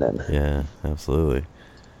production. And yeah, absolutely.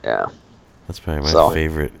 Yeah. That's probably my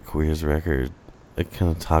favorite Queers record. It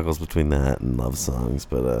kind of toggles between that and love songs,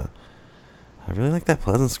 but I really like that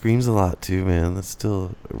Pleasant Screams a lot too, man. That's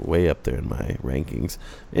still way up there in my rankings.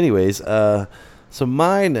 Anyways, so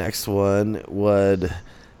my next one would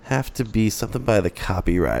have to be something by the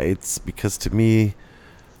Copyrights, because to me,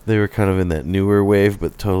 they were kind of in that newer wave,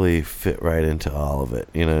 but totally fit right into all of it.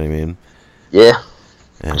 You know what I mean? Yeah.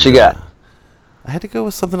 And, what you got? I had to go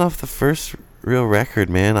with something off the first real record,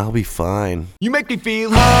 man. I'll Be Fine. You make me feel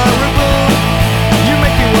horrible. You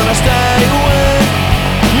make me wanna stay away.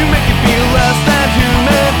 You make me feel less than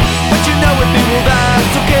human, but you know with people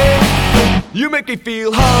that's okay. You make me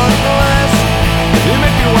feel heartless. You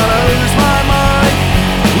make me wanna lose my mind.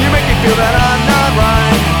 You make me feel that I'm not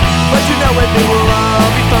right, but you know with people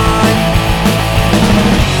I'll be fine.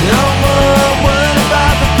 No more worrying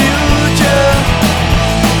about the future.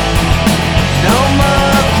 No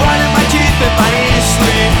more grinding my teeth in my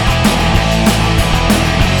sleep.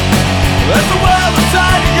 There's a world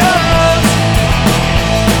inside of yours.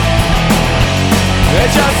 It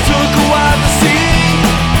just took a while to see.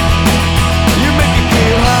 You make me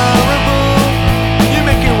feel horrible. You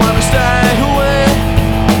make me wanna stay away.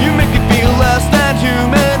 You make me feel less than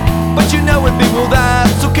human, but you know with people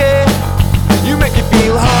that's okay. You make me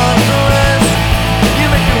feel heartless. You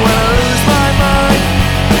make me wanna lose my mind.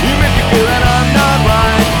 You make me feel that I'm not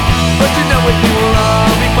right, but you know with you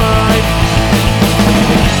I'll be fine.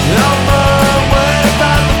 No more worrying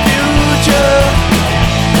about the future.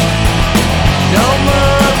 No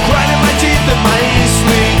more grinding my teeth in my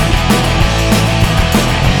sleep.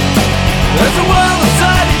 There's a world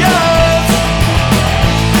inside of yours.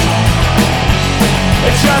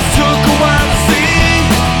 It just took a while to see.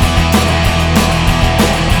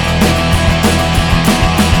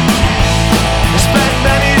 I spent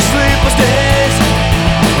many sleepless days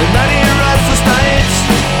and many restless nights.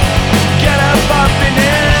 Get up off your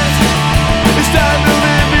knees. It's time to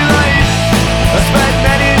live your life. I spent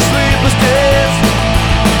many sleepless days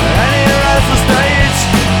and many restless nights.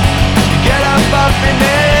 Get up off your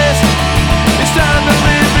knees. It's time to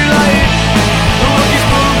live your life. The world keeps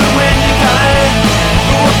moving when you die.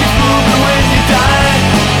 The world keeps moving when you die.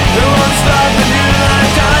 It won't stop in your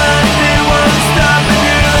lifetime. It won't stop in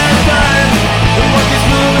your lifetime. The world keeps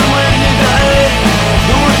moving when you die.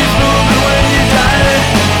 The world keeps moving when you die.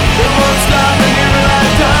 It won't stop in your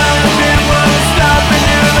lifetime. It won't stop in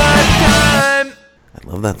your lifetime. I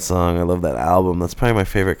love that song. I love that album. That's probably my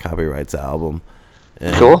favorite Copyrights album.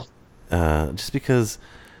 And, Cool. Just because,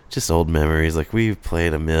 just old memories. Like, we've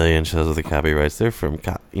played a million shows with the Copyrights. They're from,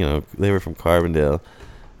 they were from Carbondale,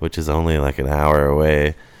 which is only like an hour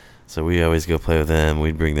away. So we always go play with them.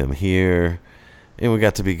 We'd bring them here. And we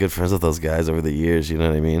got to be good friends with those guys over the years, you know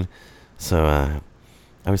what I mean? So I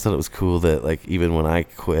always thought it was cool that, like, even when I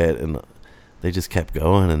quit and they just kept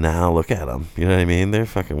going, and now look at them. You know what I mean? They're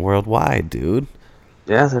fucking worldwide, dude.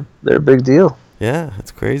 Yeah, they're a big deal. Yeah,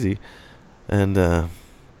 it's crazy. And,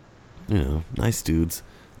 nice dudes.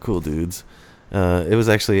 Cool dudes. It was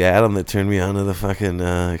actually Adam that turned me on to the fucking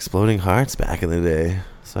Exploding Hearts back in the day.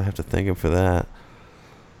 So I have to thank him for that.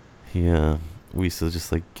 We used to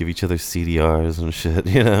just, like, give each other CDRs and shit,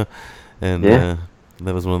 you know? And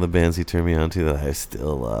that was one of the bands he turned me on to that I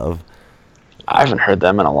still love. I haven't heard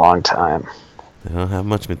them in a long time. They don't have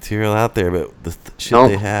much material out there, but the shit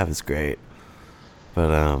they have is great.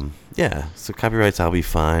 But, so Copyrights I'll Be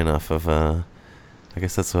Fine off of, I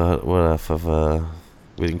guess that's what off of,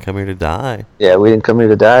 We Didn't Come Here to Die. Yeah, We Didn't Come Here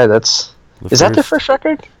to Die. Is that their first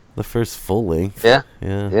record? The first full length. Yeah.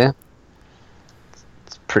 Yeah.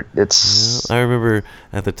 I remember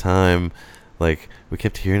at the time, like, we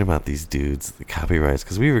kept hearing about these dudes, the Copyrights,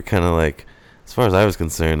 because we were kind of like, as far as I was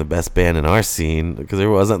concerned, the best band in our scene, because there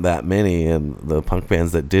wasn't that many, and the punk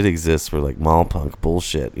bands that did exist were like mall punk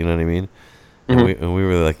bullshit, you know what I mean? And we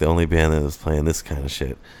were like the only band that was playing this kind of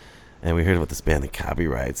shit. And we heard about this band, The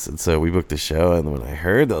Copyrights, and so we booked a show. And when I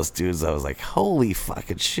heard those dudes, I was like, "Holy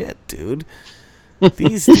fucking shit, dude!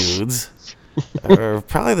 These dudes are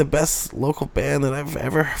probably the best local band that I've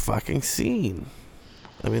ever fucking seen."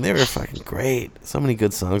 I mean, they were fucking great. So many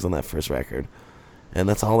good songs on that first record, and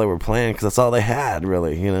that's all they were playing because that's all they had,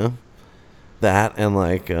 really. You know, that and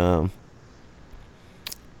like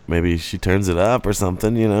maybe She Turns It Up or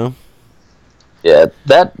something. You know. Yeah,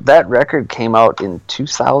 that record came out in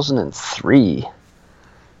 2003.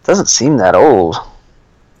 Doesn't seem that old.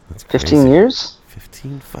 That's 15 years?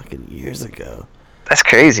 15 fucking years ago. That's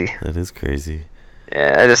crazy. That is crazy.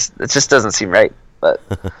 Yeah, it just doesn't seem right. But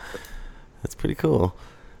that's pretty cool.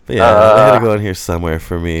 But yeah, they had to go in here somewhere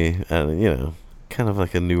for me, and you know, kind of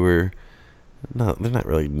like a newer. They're not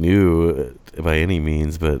really new by any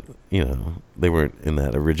means, but you know, they weren't in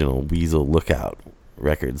that original Weasel Lookout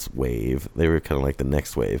Records wave. They were kind of like the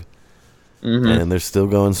next wave, and they're still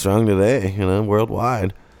going strong today. You know,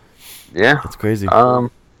 worldwide. Yeah, that's crazy. I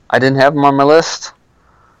didn't have them on my list.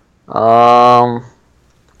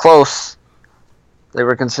 Close. They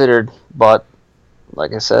were considered, but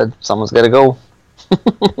like I said, someone's got to go.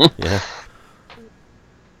 Yeah.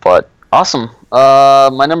 But awesome.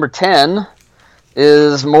 My number 10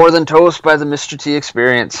 is More Than Toast by the Mr. T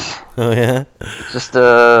Experience. Oh yeah. Just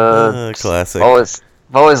a classic.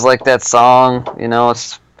 I've always liked that song. You know,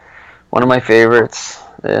 it's one of my favorites,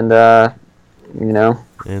 and you know.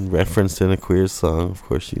 And referenced in a Queer song, of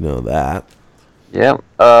course, you know that. Yeah.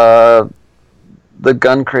 The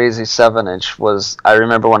Gun Crazy 7-inch was. I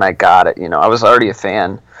remember when I got it. You know, I was already a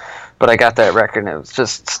fan, but I got that record, and it was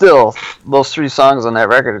just still those 3 songs on that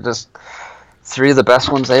record are just 3 of the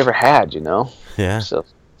best ones I ever had. You know. Yeah. So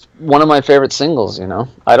it's one of my favorite singles. You know,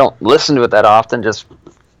 I don't listen to it that often. Just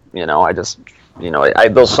you know,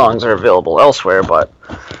 those songs are available elsewhere, but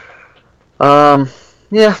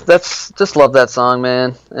yeah, that's just love that song,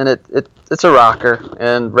 man. And it's a rocker.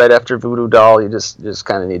 And right after Voodoo Doll, you just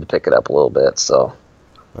kind of need to pick it up a little bit. So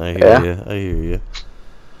I hear you.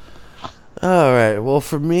 All right. Well,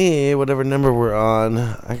 for me, whatever number we're on,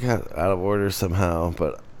 I got out of order somehow,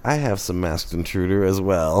 but I have some Masked Intruder as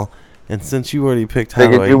well. And since you already picked How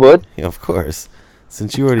Do I... you would? Yeah, of course.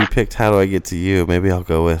 Since you already picked How Do I Get to You, maybe I'll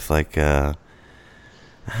go with like,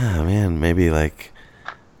 maybe like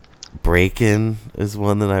Breakin' is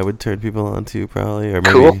one that I would turn people on to probably. Or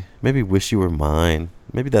maybe Wish You Were Mine.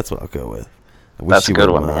 Maybe that's what I'll go with. That's a good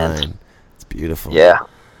one, man. It's beautiful. Yeah.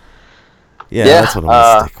 Yeah, that's what I'm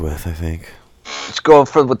going to stick with, I think. Let's go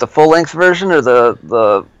with the full-length version or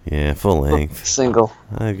the yeah, full-length. Single.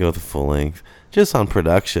 I'd go with the full-length. Just on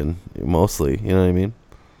production, mostly. You know what I mean?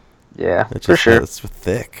 Yeah, for sure. It's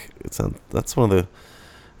thick. That's one of the...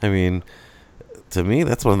 I mean, to me,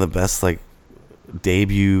 that's one of the best, like,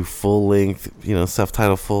 debut full-length, you know,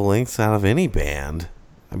 self-titled full-lengths out of any band.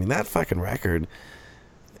 I mean, that fucking record...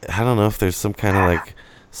 I don't know if there's some kind of, like,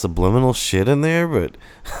 subliminal shit in there, but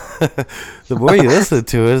the more you listen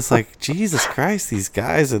to it, it's like, Jesus Christ, these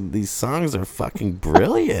guys and these songs are fucking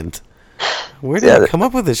brilliant. Where did they come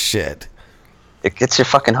up with this shit? It gets you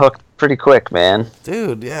fucking hooked pretty quick, man.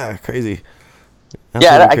 Dude, yeah, crazy.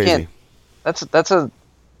 Absolutely crazy. Can't.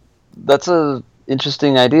 That's a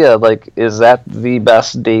interesting idea. Like, is that the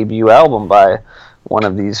best debut album by one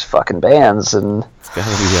of these fucking bands? And it's gotta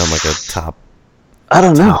be on like a top. I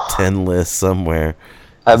don't know. 10 list somewhere.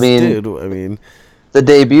 I mean, the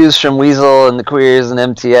debuts from Weasel and the Queers and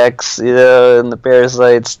MTX, you know, and the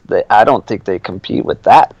Parasites. I don't think they compete with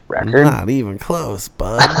that record. Not even close,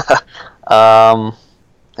 bud. Yeah,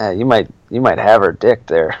 you might have her dick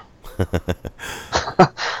there.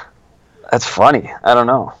 That's funny. I don't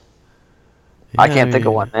know. Yeah, I can't think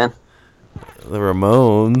of one, man. The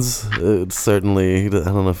Ramones, it's certainly, I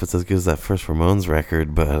don't know if it's as good as that first Ramones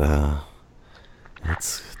record, but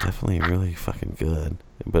it's definitely really fucking good.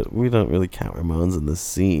 But we don't really count Ramones in this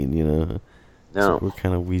scene, you know. No. So we're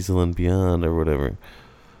kind of Weasel and beyond or whatever.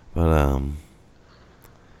 But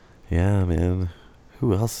yeah, man.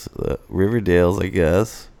 Who else? Riverdale's, I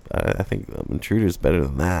guess. I think Intruder's better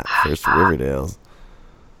than that. First Riverdale's.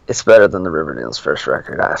 It's better than the Riverdale's first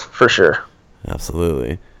record, for sure.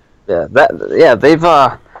 Absolutely. Yeah,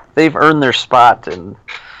 they've earned their spot in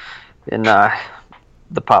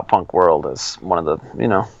the pop punk world as one of the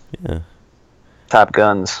top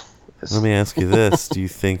guns. Let me ask you this: do you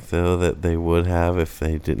think though that they would have if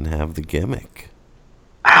they didn't have the gimmick?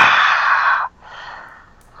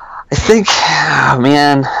 I think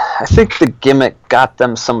the gimmick got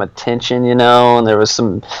them some attention, you know, and there was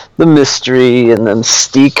the mystery and the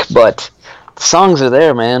mystique, but the songs are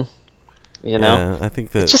there, man. You know, I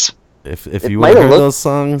think that If you would have heard those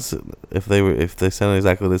songs, if they sounded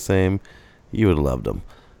exactly the same, you would have loved them.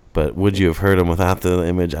 But would you have heard them without the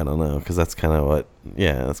image? I don't know, because that's kind of what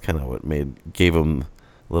gave them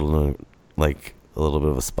a little bit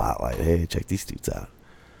of a spotlight. Hey, check these dudes out.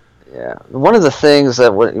 Yeah, one of the things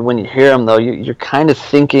that when you hear them though, you're kind of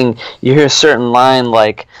thinking, you hear a certain line,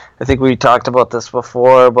 like I think we talked about this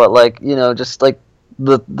before, but like, you know, just like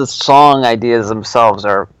the song ideas themselves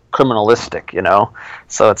are criminalistic, you know,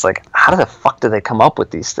 so it's like, how the fuck do they come up with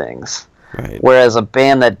these things? Right. Whereas a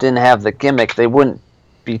band that didn't have the gimmick, they wouldn't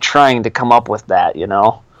be trying to come up with that, you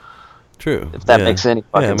know. True. If that makes any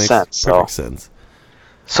fucking sense. Perfect sense.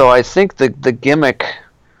 So I think the gimmick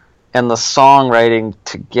and the songwriting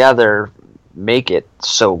together make it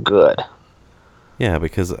so good. Yeah,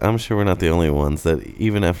 because I'm sure we're not the only ones that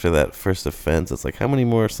even after that first offense, it's like, how many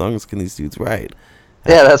more songs can these dudes write?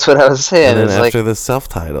 Yeah, that's what I was saying. And then it's after the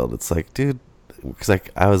self-titled, it's like, dude, because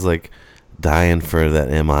I was like dying for that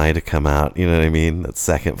MI to come out, you know what I mean? That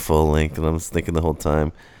second full length, and I was thinking the whole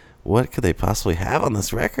time, what could they possibly have on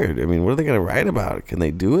this record? I mean, what are they going to write about? Can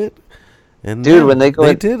they do it? And dude, when they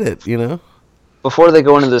did it, you know? Before they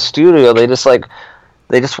go into the studio, they just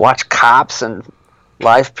watch Cops and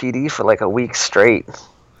Live PD for like a week straight.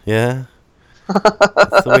 Yeah.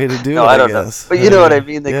 That's the way to do it, I don't guess. know. But you know what I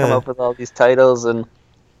mean? They come up with all these titles and...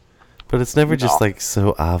 But it's never just like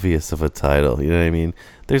so obvious of a title, you know what I mean?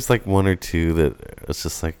 There's like one or two that it's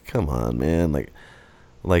just like, come on, man. Like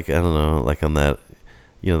I don't know, like on that,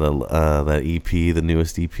 you know, that EP, the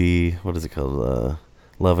newest EP, what is it called?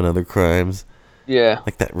 Love and Other Crimes. Yeah.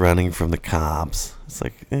 Like that Running from the Cops. It's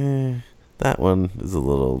like, that one is a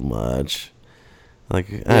little much.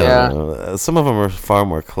 Like, I don't know. Some of them are far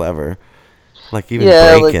more clever. Like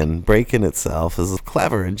even Breakin' itself is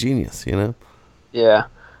clever and genius, you know? Yeah.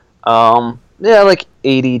 Like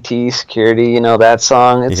ADT Security, you know, that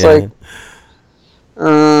song. It's like,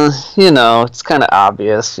 you know, it's kind of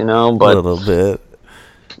obvious, you know, but... A little bit.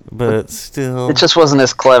 But still... It just wasn't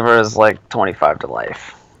as clever as, like, 25 to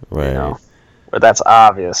Life. Right. You know? But that's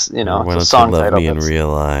obvious, you know. Why it's Don't a song You Love title Me in Real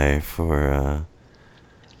Life, or...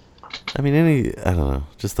 I mean, I don't know,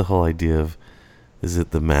 just the whole idea of, is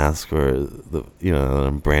it the mask or the, you know,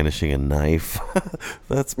 I'm brandishing a knife?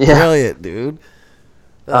 That's brilliant, dude.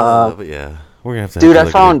 But yeah, we're gonna have to dude,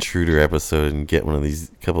 have an Intruder episode and get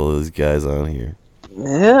couple of those guys on here.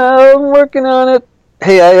 Yeah, I'm working on it.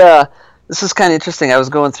 Hey, this is kind of interesting. I was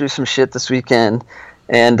going through some shit this weekend,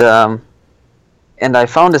 and I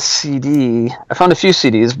found a CD. I found a few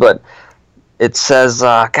CDs, but it says,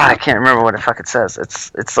 God, I can't remember what the fuck it says.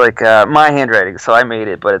 It's like my handwriting, so I made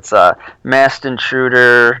it, but it's Masked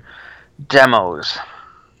Intruder demos.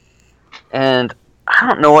 And I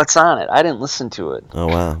don't know what's on it. I didn't listen to it. Oh,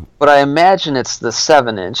 wow. But I imagine it's the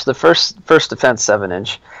 7-inch, the first Defense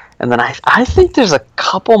 7-inch. And then I think there's a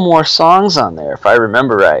couple more songs on there, if I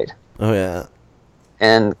remember right. Oh, yeah.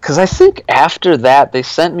 And because I think after that, they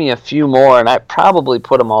sent me a few more, and I probably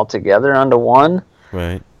put them all together onto one.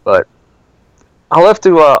 Right. But I'll have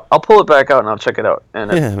to, I'll pull it back out and I'll check it out.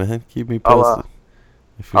 And yeah, man, keep me posted.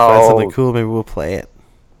 If we find something cool, maybe we'll play it.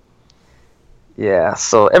 Yeah,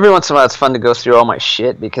 so every once in a while it's fun to go through all my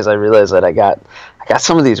shit because I realize that I got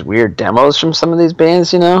some of these weird demos from some of these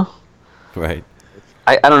bands, you know? Right.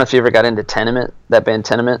 I don't know if you ever got into Tenement, that band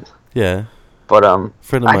Tenement. Yeah. But a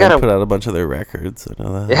friend of mine put out a bunch of their records. I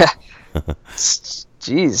know that. Yeah.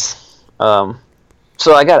 Jeez.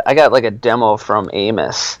 So I got like a demo from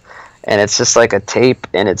Amos, and it's just like a tape,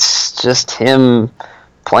 and it's just him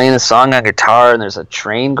playing a song on guitar, and there's a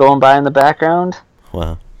train going by in the background.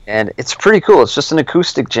 Wow. And it's pretty cool. It's just an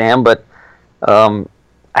acoustic jam, but I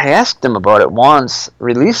asked him about it once,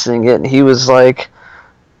 releasing it, and he was like,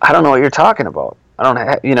 I don't know what you're talking about. I don't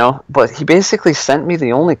have, you know, but he basically sent me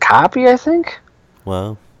the only copy, I think.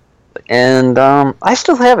 Wow. And I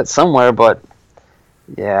still have it somewhere, but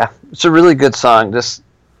yeah, it's a really good song, just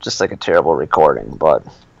like a terrible recording, but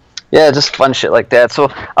yeah, just fun shit like that.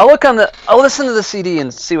 So I'll listen to the CD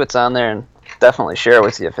and see what's on there, and definitely share it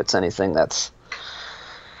with you if it's anything that's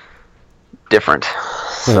different.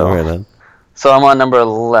 So, right on. So I'm on number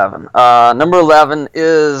 11. Number 11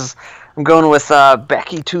 is, I'm going with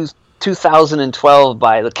Becky 2012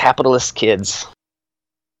 by the Capitalist Kids.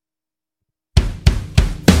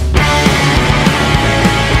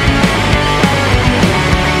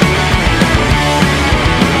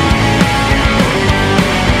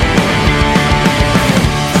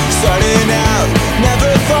 Starting out,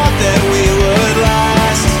 never thought that we would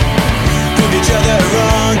last. Proved each other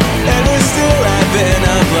wrong, and we're still having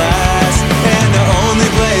a blast. And the only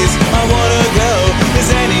place I wanna go is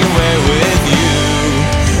anywhere with you.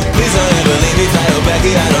 Please don't ever leave me,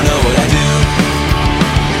 Becky, I don't know what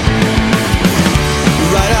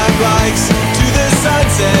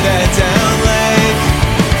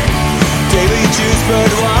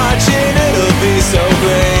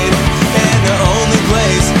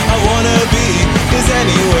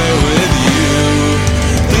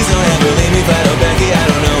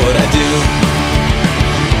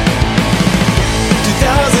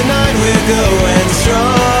going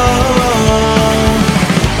strong.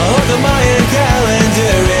 I hope the Mayan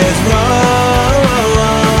calendar is wrong,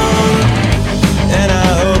 and I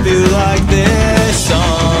hope you like this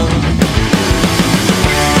song.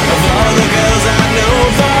 Of all the girls I know,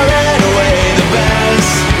 far and away the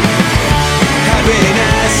best.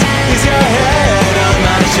 Happiness is your head on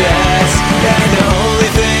my chest, and the only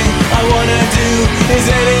thing I wanna do is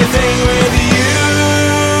anything with you.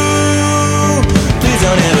 Please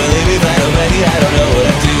don't ever leave me, but I don't know what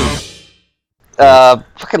I do.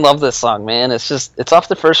 Fucking love this song, man. It's off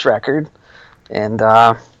the first record, and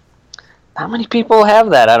not many people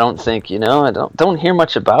have that. I don't think, I don't hear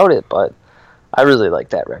much about it, but I really like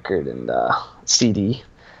that record and CD.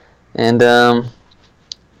 And do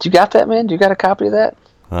you got that, man? Do you got a copy of that?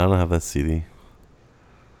 I don't have that CD.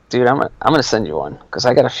 Dude, I'm gonna send you one because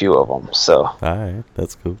I got a few of them. So. All right,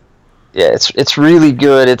 that's cool. Yeah, it's really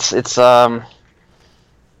good. It's they're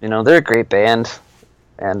a great band,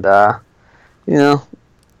 and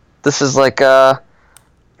this is like the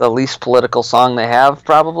least political song they have,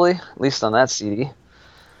 probably, at least on that CD.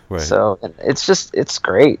 Right. So it's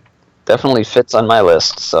great. Definitely fits on my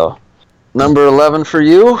list. So number 11 for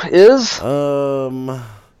you is I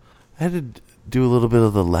had to do a little bit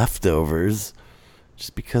of the Leftovers,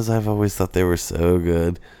 just because I've always thought they were so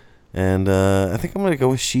good, and I think I'm gonna go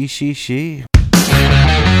with She.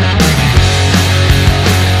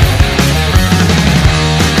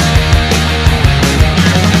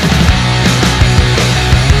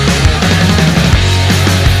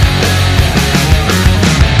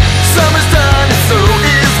 Summer's done and so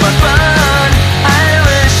is my fun. I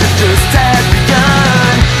wish it just had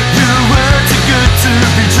begun. You were too good to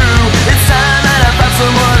be true. It's time that I found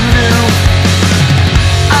someone new.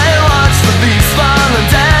 I watched the leaves falling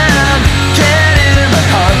down. Can't hear my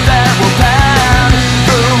heart that will pound.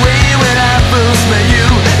 The way when I first met you.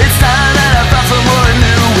 It's time that I found someone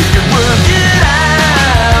new. We can work it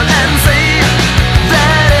out and say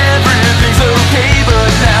that everything's okay, but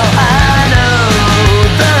now I know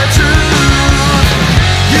the truth.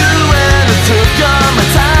 You went and took all my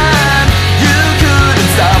time. You couldn't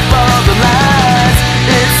stop all the lies.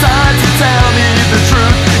 It's hard to tell me the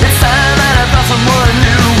truth. It's time that I found someone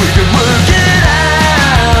new. We could work it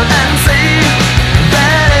out and say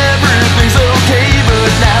that everything's okay,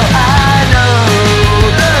 but now I know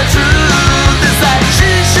the truth. It's like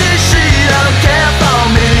she don't care for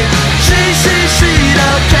me. She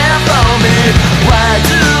don't care for me. Why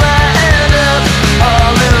do I end up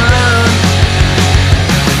all alone?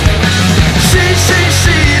 She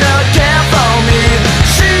don't care for me.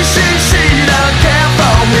 She don't care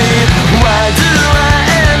for me. Why do I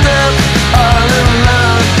end up all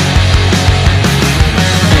alone?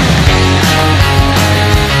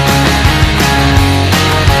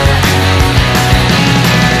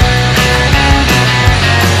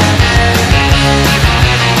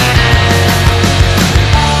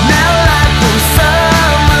 Now like the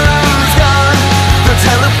summer's gone, the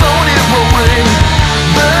telephone it won't ring.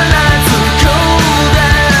 The nights are cold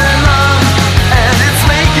and long, and it's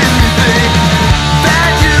making me think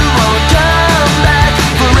that you won't come back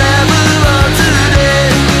forever or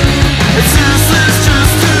today. It's useless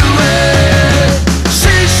just to wait.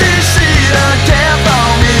 She don't care for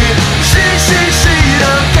me. She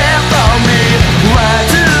don't care for me. Why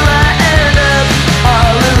do I end up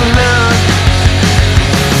all alone?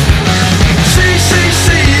 She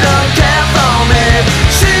don't care for me.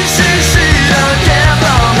 She don't care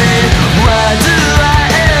for me. Why do I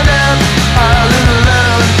end up all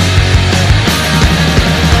alone?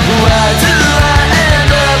 Why do I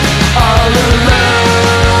end up all alone?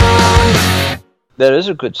 that is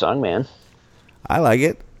a good song, man. I like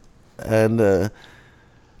it, and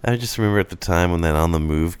I just remember at the time when that On the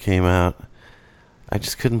Move came out, I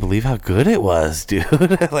just couldn't believe how good it was, dude.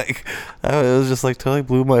 Like, it was just like totally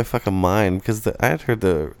blew my fucking mind because I had heard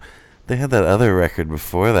they had that other record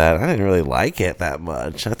before that. I didn't really like it that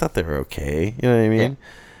much. I thought they were okay. You know what I mean? Yeah.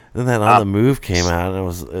 Then that On the Move came out, and it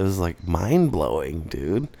was like mind blowing,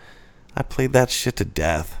 dude. I played that shit to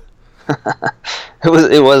death.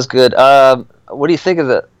 It was good. What do you think of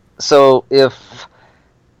the? So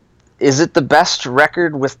is it the best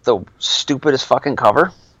record with the stupidest fucking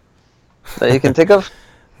cover that you can think of?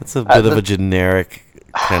 It's a bit of a generic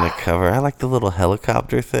kind of cover. I like the little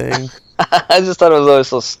helicopter thing. I just thought it was always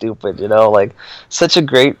so stupid, like such a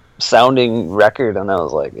great sounding record, and I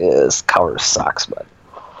was like, this cover sucks, but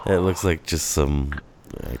It looks like just some.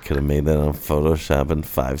 I could have made that on Photoshop in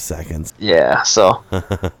 5 seconds. yeah. So,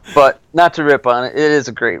 but not to rip on it, it is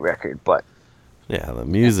a great record, but Yeah, the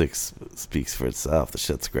music speaks for itself. The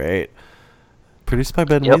shit's great. Produced by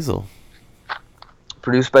Ben Yep. Weasel.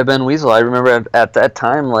 produced by Ben Weasel. I remember at that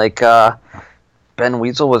time, like, Ben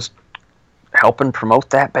Weasel was helping promote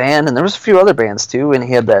that band, and there was a few other bands too, and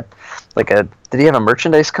he had that, like, did he have a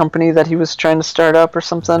merchandise company that he was trying to start up or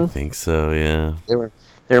something? I think so, yeah.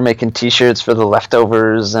 They were making T-shirts for the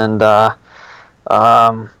Leftovers and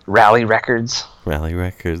Rally Records. Rally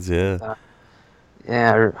Records, yeah.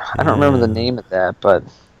 Yeah, I don't remember the name of that, but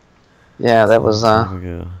yeah, that was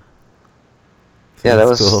Yeah, that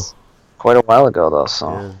was cool. quite a while ago though.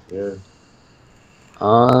 So Yeah.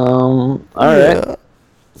 all right.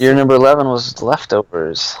 Your number 11 was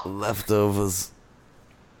Leftovers. Leftovers.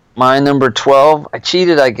 My number 12, I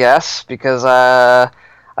cheated, I guess, because I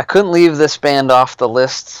couldn't leave this band off the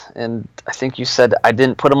list, and I think you said I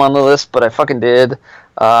didn't put them on the list, but I fucking did.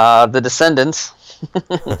 The Descendants.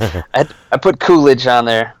 I put Coolidge on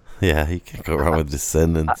there. Yeah, you can't go wrong with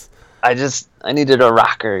Descendants. I needed a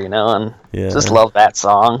rocker, and Yeah. just love that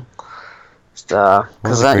song. One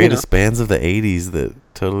of the greatest bands of the 80s that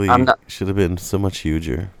totally should have been so much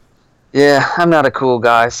huger. Yeah, I'm not a cool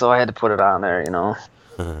guy, so I had to put it on there,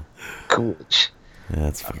 Coolidge. Yeah,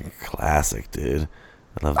 it's fucking classic, dude.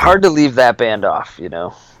 I love Hard to leave that band off,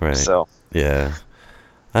 Right. So yeah,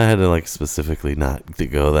 I had to specifically not to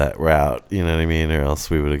go that route. You know what I mean? Or else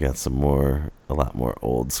we would have got a lot more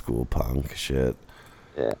old school punk shit.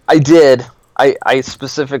 Yeah, I did. I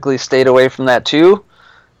specifically stayed away from that too,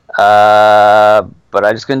 but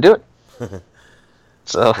I just couldn't do it.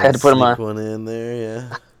 So I had to put them on. One in there,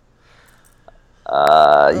 yeah.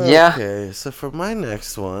 Yeah. Okay, so for my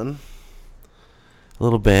next one, a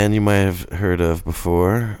little band you might have heard of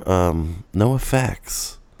before, No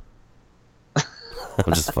Effects.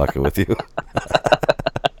 I'm just fucking with you.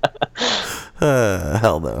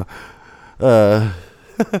 Hell no.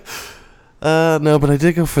 No, but I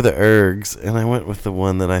did go for the Ergs, and I went with the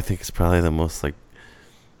one that I think is probably the most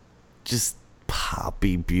just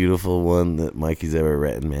poppy, beautiful one that Mikey's ever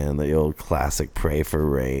written, man. The old classic Pray for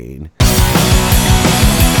Rain.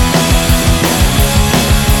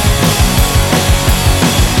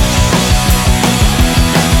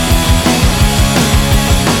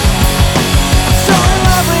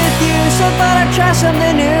 So thought I'd try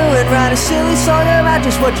something new and write a silly song about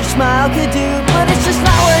just what your smile could do. But it's just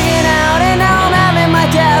not working out, and now I'm having my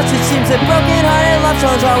doubts. It seems that broken-hearted love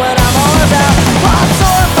songs are what I'm all about. Well, I'm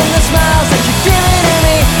sore from the smiles that you're giving to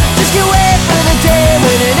me. Just can't wait for the day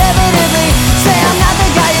when inevitably say I'm not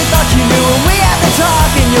the guy you thought you knew when we had the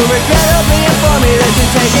talk. And you'll regrettably inform me that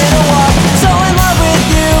you're taking a walk. So in love with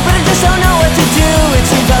you, but I just don't know what to do. It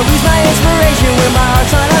seems I lose my inspiration when my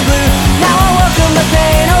heart's on a glue. Now I welcome the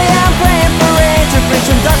pain, oh yeah, I'm praying for rain to bring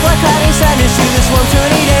some dark black clouding sadness to this warm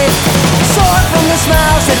sunny day. Sore from the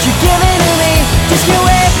smiles that you're giving to me. Just can't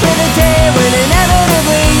wait for the day when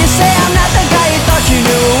inevitably you say I'm not the guy you thought you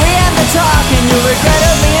knew when we had the talk. And you'll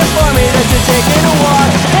regrettably inform me that you're taking a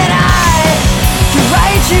walk. And I could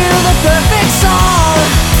write you the perfect song,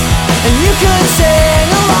 and you could sing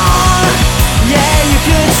along. Yeah, you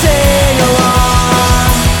could sing along.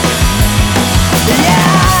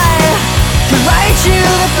 Yeah, could write you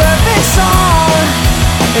the perfect song,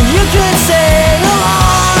 and you could sing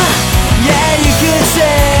along. Yeah, you could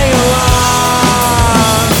sing along.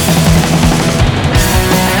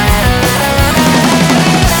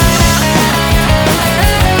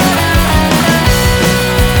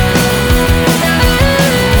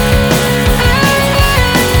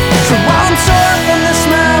 So I'm sore from the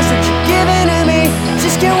smiles that you're giving to me.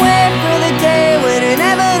 Just can't wait for the day when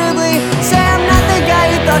inevitably say I'm not the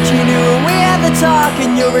guy you thought you knew when we had the talk.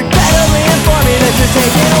 And you'll regrettably inform me that you're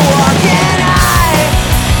taking a walk. And I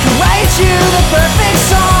could write you the perfect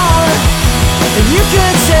song, and you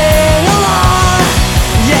could sing along.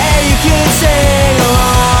 Yeah, you could sing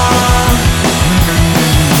along.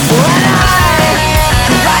 And I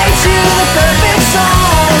could write you the perfect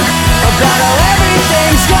song about how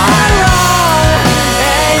everything's gone wrong,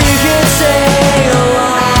 and you could sing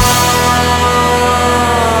along.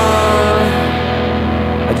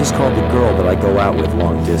 I just called the girl that I go out with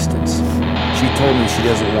long distance. She told me she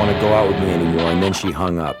doesn't want to go out with me anymore, and then she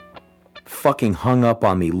hung up. Fucking hung up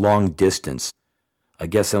on me long distance. I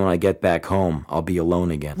guess then when I get back home, I'll be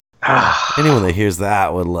alone again. Anyone that hears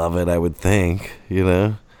that would love it, I would think,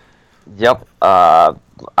 Yep. I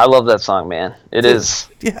love that song, man. It is.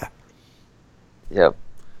 Yeah. Yep.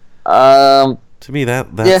 To me, that's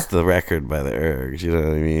Yeah. the record by the Ergs, you know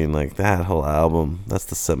what I mean? That whole album, that's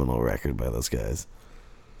the seminal record by those guys.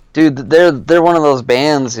 Dude, they're one of those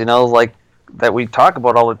bands, that we talk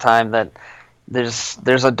about all the time, that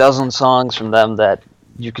there's a dozen songs from them that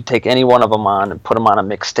you could take any one of them on and put them on a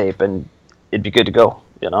mixtape and it'd be good to go,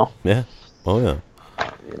 Yeah. Oh, yeah.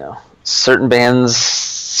 certain bands,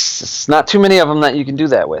 it's not too many of them that you can do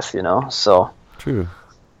that with, you know. So True.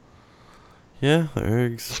 Yeah, the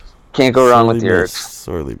Ergs. Can't go wrong with the Ergs.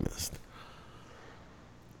 Sorely missed.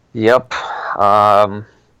 Yep.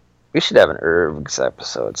 We should have an Ergs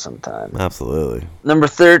episode sometime. Absolutely. Number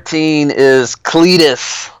 13 is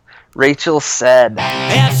Cletus. Rachel said,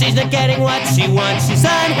 If she's not getting what she wants, she's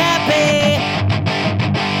unhappy.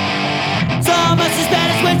 It's almost as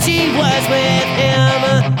bad as when she was with him.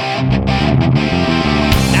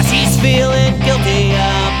 Now she's feeling guilty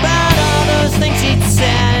about all those things she'd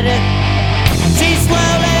said. She's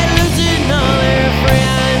slowly losing all her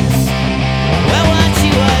friends. Well, once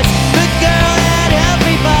she was the girl that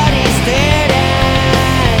everybody stared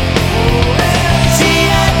at. She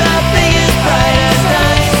had the biggest, brightest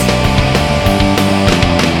eyes.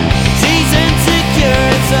 She's insecure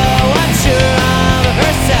and so unsure of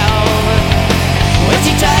herself. When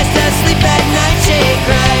she tries to sleep at night, she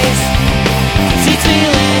cries. She's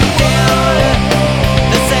feeling down,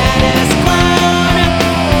 the saddest clown.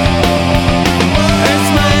 Her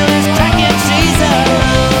smile is cracking, she's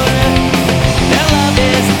alone. Their love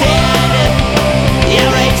is dead, yeah,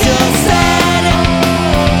 Rachel said.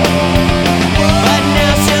 But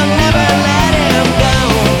now she'll never let him go.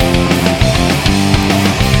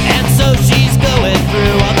 And so she's going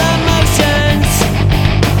through all the motions.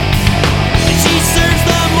 And she serves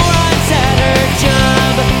the morons at her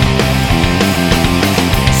job.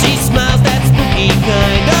 She smiles that spooky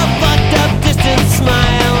kind of fucked up distant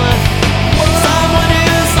smile. Someone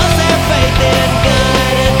who's lost their faith in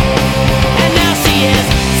God. And now she is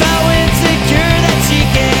so insecure that she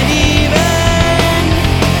can't even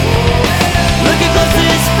look at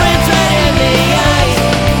closest friends right in the eye.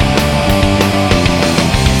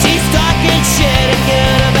 She's talking shit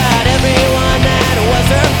again about everyone that was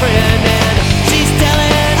her friend. And she's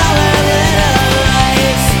telling all her little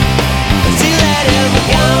lies. She let him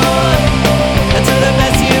go. That's for the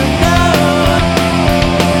best you know.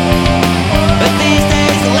 But these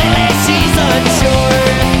days, lately, she's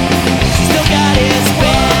unsure. She still got his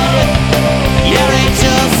bed. Yeah,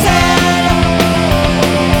 Rachel said.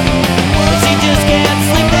 But she just can't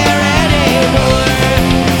sleep there anymore.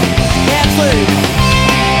 Can't sleep.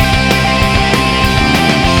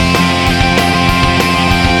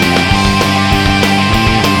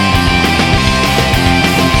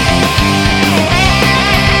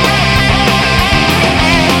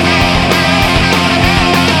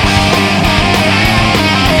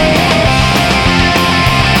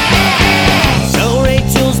 So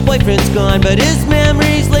Rachel's boyfriend's gone, but his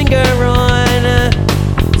memories linger on.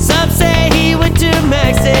 Some say he went to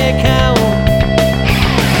Mexico.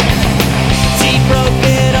 She broke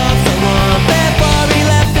it off so long before he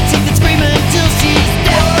left, and she could scream until she's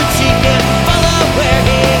deaf, but she can't follow where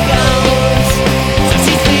he goes. So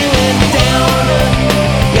she's feeling down,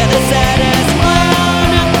 yeah, the saddest clown.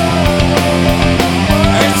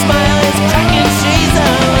 Her smile is cracking, she's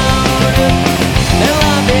alone. Their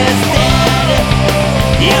love is dead,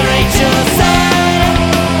 yeah, Rachel said.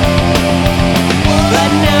 But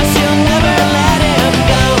now she'll never let him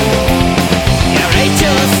go. Yeah,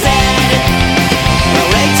 Rachel said. Yeah,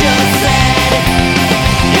 Rachel said.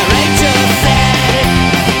 Yeah, Rachel said.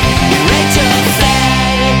 Yeah, Rachel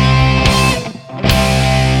said.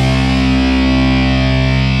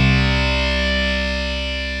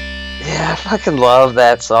 yeah, I fucking love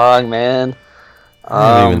that song, man.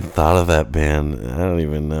 I haven't even thought of that band. I don't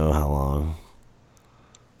even know how long.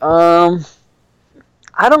 I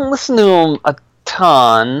don't listen to them a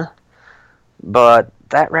ton, but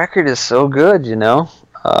that record is so good, you know.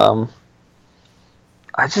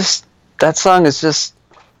 That song is just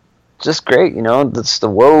great, you know. That's the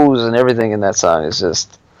woes and everything in that song is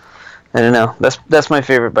just, I don't know. That's my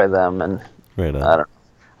favorite by them, and Right on. I don't.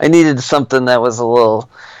 I needed something that was a little.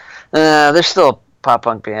 They're still a pop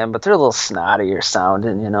punk band, but they're a little snottier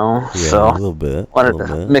sounding, you know. Yeah, So a little bit. wanted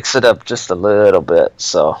to mix it up just a little bit.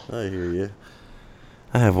 So I hear you.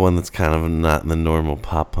 I have one that's kind of not in the normal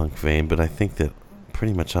pop punk vein, but I think that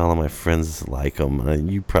pretty much all of my friends like them.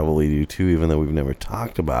 You probably do too, even though we've never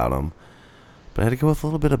talked about them. But I had to go with a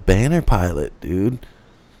little bit of Banner Pilot, dude.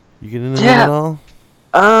 You get into that at all?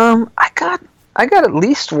 I got at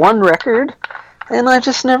least one record, and I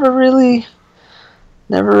just never really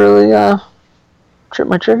tripped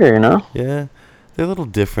my trigger, you know. Yeah, they're a little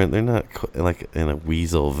different. They're not like in a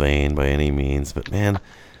Weasel vein by any means, but man,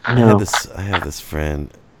 I have this friend,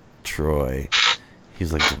 Troy.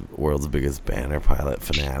 He's like the world's biggest Banner Pilot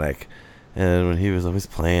fanatic, and when he was always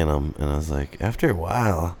playing them, and I was like, after a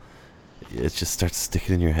while, it just starts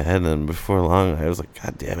sticking in your head, and before long, I was like,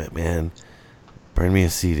 God damn it, man, burn me a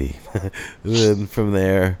CD. And then from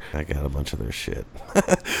there, I got a bunch of their shit.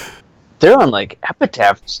 They're on like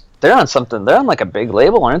Epitaph. They're on something. They're on like a big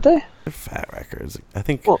label, aren't they? They're Fat Records. I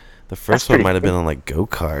think Well, the first one might have been on like Go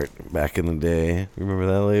Kart back in the day. Remember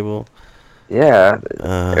that label? Yeah.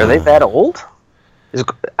 Are they that old?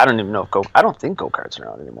 I don't even know if I don't think Go Kart's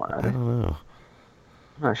around anymore. I don't know.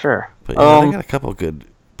 I'm not sure. But yeah, they got a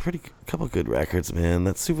couple good records, man.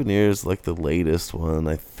 That Souvenir's like the latest one,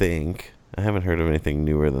 I think. I haven't heard of anything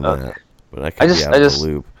newer than that, but I could be out of the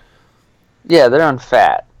loop. Yeah, they're on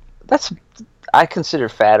Fat. I consider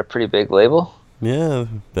Fat a pretty big label. Yeah,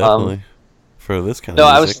 definitely. For this kind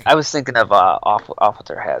of music. I was thinking of off with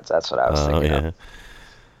their heads. That's what I was thinking of.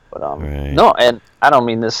 But right. No, and I don't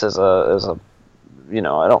mean this as a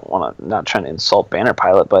I don't want to, not trying to insult Banner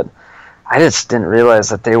Pilot, but I just didn't realize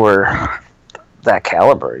that they were that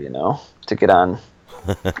caliber, to get on,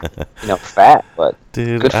 Fat. But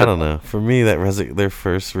dude, I don't know. For me, that their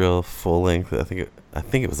first real full length, I think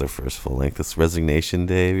it was their first full length. This Resignation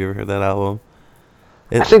Day. Have you ever heard that album?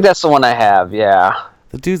 I think that's the one I have. Yeah.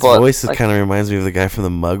 The dude's voice kind of reminds me of the guy from the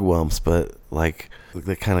Mugwumps, but like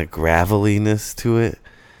the kind of graveliness to it.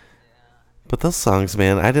 But those songs,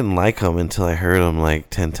 man, I didn't like them until I heard them like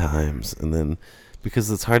 10 times, and then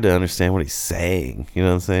because it's hard to understand what he's saying. You know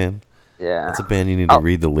what I'm saying? Yeah. It's a band you need to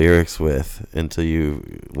read the lyrics with until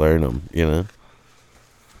you learn them.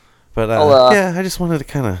 But yeah, I just wanted to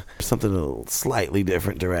kind of something a slightly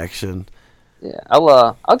different direction. Yeah,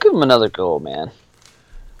 I'll give him another go, man.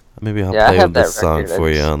 Maybe I'll play with this song for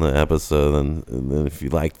you on the episode, and then if you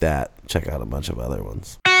like that, check out a bunch of other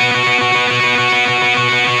ones.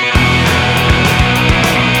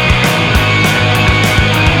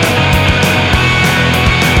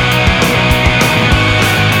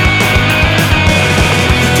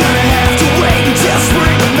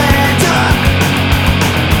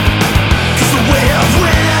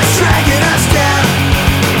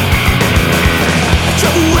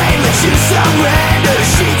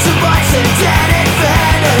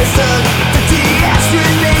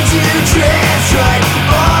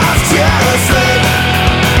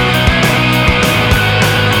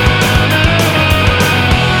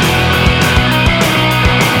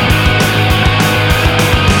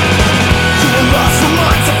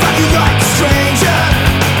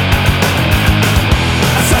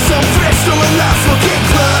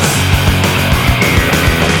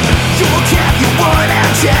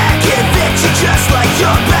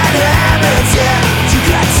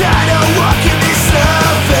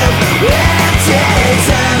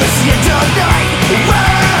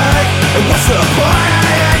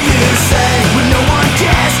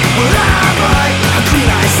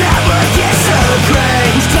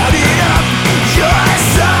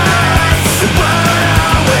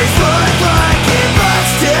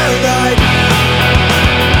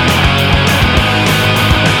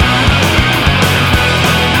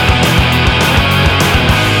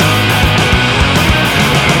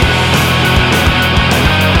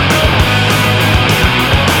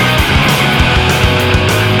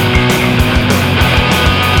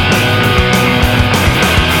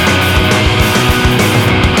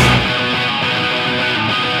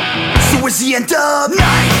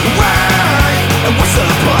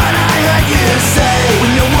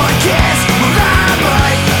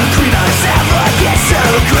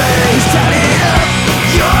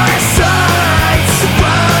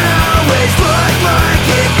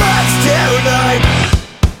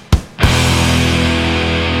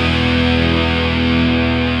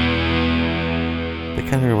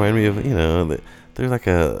 They're like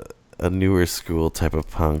a newer school type of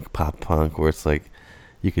pop punk, where it's like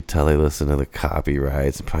you could tell they listen to the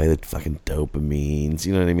copyrights and probably the fucking dopamines,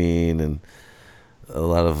 you know what I mean? And a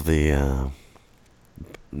lot of the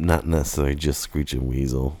not necessarily just Screeching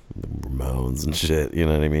Weasel, the Ramones and shit, you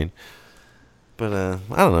know what I mean? But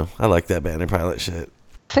I don't know, I like that Banner Pilot shit.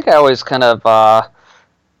 I think I always kind of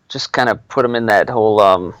just kind of put them in that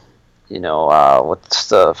whole what's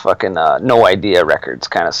the fucking No Idea Records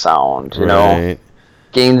kind of sound, you know?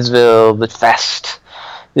 Gainesville, the Fest,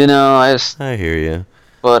 I hear you.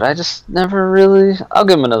 But I just never really, I'll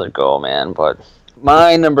give them another go, man. But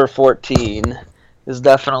my number 14 is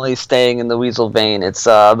definitely staying in the Weasel vein. It's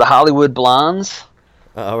the Hollywood Blondes.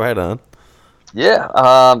 Oh, right on.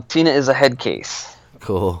 Yeah, Tina is a Head Case.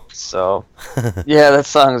 Cool. So, yeah, that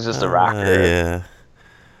song is just a rocker. Yeah.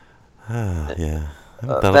 Yeah. I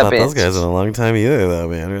haven't thought about those guys in a long time either, though,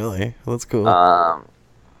 man. Really, that's cool.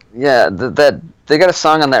 Yeah, that they got a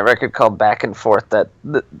song on that record called "Back and Forth"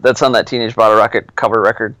 that's on that Teenage Bottle Rocket cover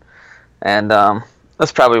record, and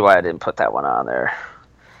that's probably why I didn't put that one on there.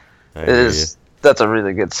 that's a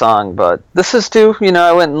really good song. But this is too,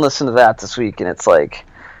 I went and listened to that this week, and it's like,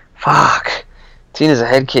 fuck, Tina's a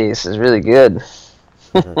Head Case is really good.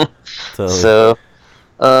 Totally. So,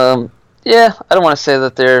 yeah, I don't want to say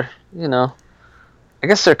that they're, I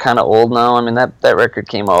guess they're kind of old now. I mean, that record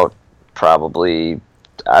came out probably,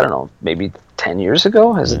 I don't know, maybe 10 years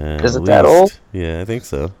ago. Is it that old? Yeah, I think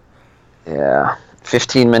so. Yeah,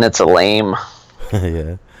 15 Minutes of Lame.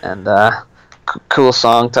 Yeah. And cool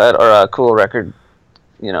song title, or a cool record,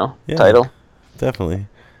 title. Definitely.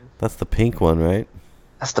 That's the pink one, right?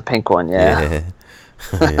 That's the pink one, yeah.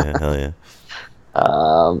 Yeah, hell yeah.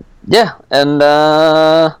 Yeah, and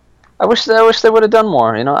I wish they would have done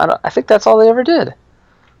more. I think that's all they ever did.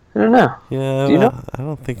 I don't know. Yeah, do you know? I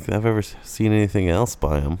don't think I've ever seen anything else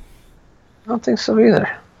by them. I don't think so either.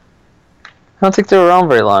 I don't think they were around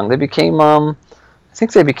very long. They became, I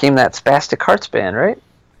think they became that Spastic Hearts band, right?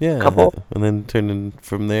 Yeah, couple. And then turned in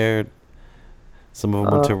from there. Some of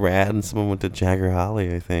them went to Rad, and some of them went to Jagger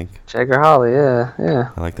Holly, I think. Jagger Holly, yeah.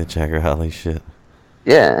 I like the Jagger Holly shit.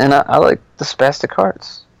 Yeah, and I like the Spastic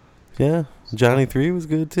Hearts. Yeah, Johnny 3 was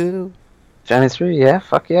good too. Johnny 3, yeah,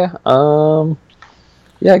 fuck yeah.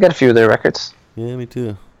 Yeah, I got a few of their records. Yeah, me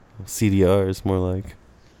too. CDRs, more like.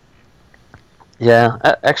 Yeah,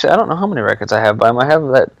 actually, I don't know how many records I have by them. I have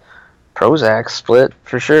that Prozac split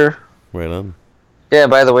for sure. Right on. Yeah,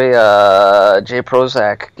 by the way, Jay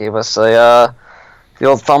Prozac gave us the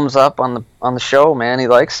old thumbs up on the show. Man, he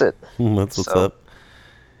likes it. That's what's up.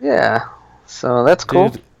 Yeah, so that's cool.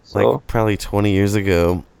 Dude, like probably 20 years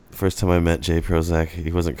ago, first time I met Jay Prozac,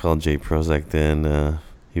 he wasn't called Jay Prozac then.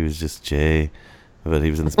 He was just Jay, but he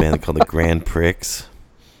was in this band called the Grand Pricks.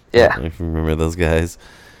 Yeah. I don't know if you remember those guys.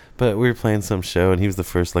 But we were playing some show, and he was the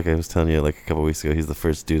first, like I was telling you, like a couple weeks ago, he's the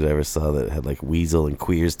first dude I ever saw that had like Weasel and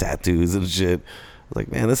Queers tattoos and shit. I was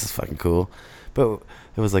like, man, this is fucking cool. But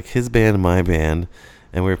it was like his band and my band,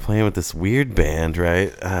 and we were playing with this weird band,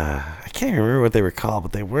 right? I can't remember what they were called,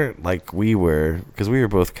 but they weren't like we were, because we were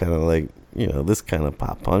both kind of like, this kind of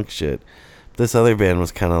pop punk shit. This other band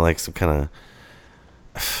was kind of like some kind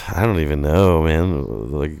of, I don't even know,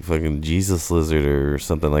 man, like fucking Jesus Lizard or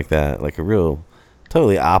something like that, like a real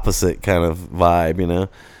totally opposite kind of vibe,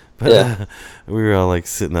 But yeah. We were all like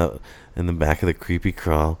sitting out in the back of the creepy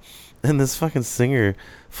crawl, and this fucking singer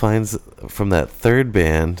finds from that third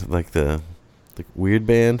band, like the weird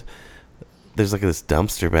band, there's like this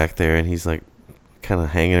dumpster back there, and he's like kind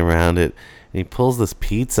of hanging around it, and he pulls this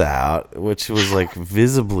pizza out, which was like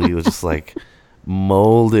visibly just like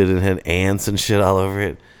molded and had ants and shit all over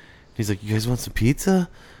it. He's like, "You guys want some pizza?"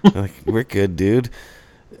 I'm like, "We're good, dude."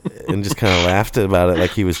 And just kind of laughed about it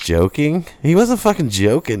like he was joking. He wasn't fucking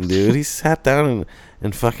joking, dude. He sat down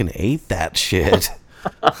and fucking ate that shit.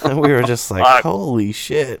 And we were just like, holy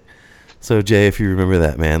shit. So, Jay, if you remember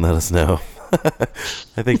that, man, let us know.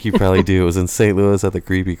 I think you probably do. It was in St. Louis at the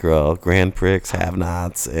Creepy Crawl. Grand Pricks,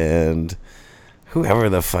 Have-Nots, and whoever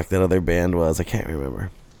the fuck that other band was. I can't remember.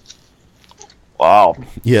 Wow.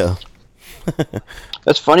 Yeah.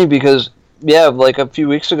 That's funny because, yeah, like a few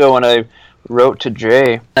weeks ago when I wrote to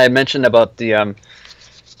Jay, I mentioned about the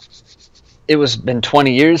it was been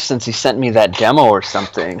 20 years since he sent me that demo or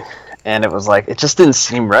something, and it was like it just didn't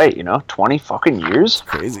seem right, 20 fucking years.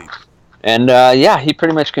 Crazy. And yeah, he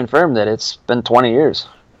pretty much confirmed that it's been 20 years.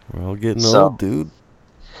 We're all getting old, dude.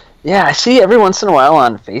 Yeah, I see every once in a while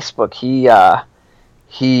on Facebook he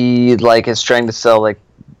like is trying to sell like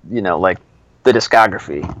like the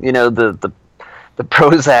discography, the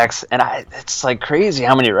Prozacs, and it's like crazy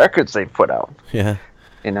how many records they've put out. Yeah.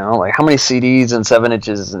 Like how many CDs and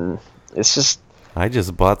 7-inches, and it's just... I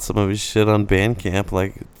just bought some of his shit on Bandcamp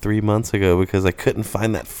like 3 months ago because I couldn't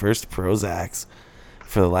find that first Prozacs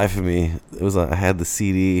for the life of me. I had the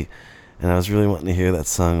CD, and I was really wanting to hear that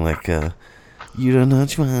song like, you don't know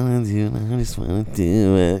what you want to do, I just want to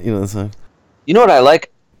do it. You know the song? You know what I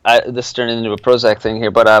like? This turned into a Prozac thing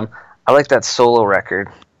here, but I like that solo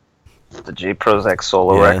record. The Jay Prozac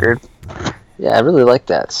solo record. Yeah, I really like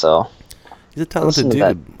that, so... He's a talented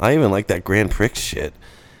dude. I even like that Grand Pricks shit.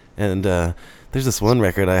 And there's this one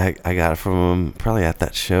record I got from him, probably at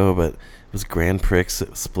that show, but it was Grand Pricks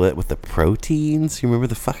split with the Proteins. You remember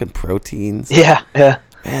the fucking Proteins? Yeah.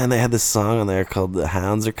 Man, they had this song on there called The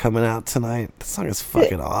Hounds Are Coming Out Tonight. The song is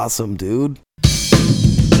fucking awesome, dude.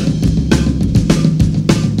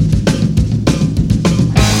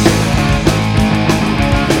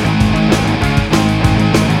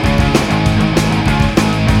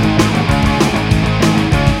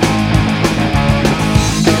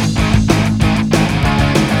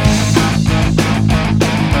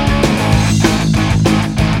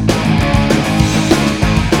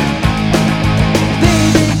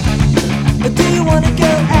 Do you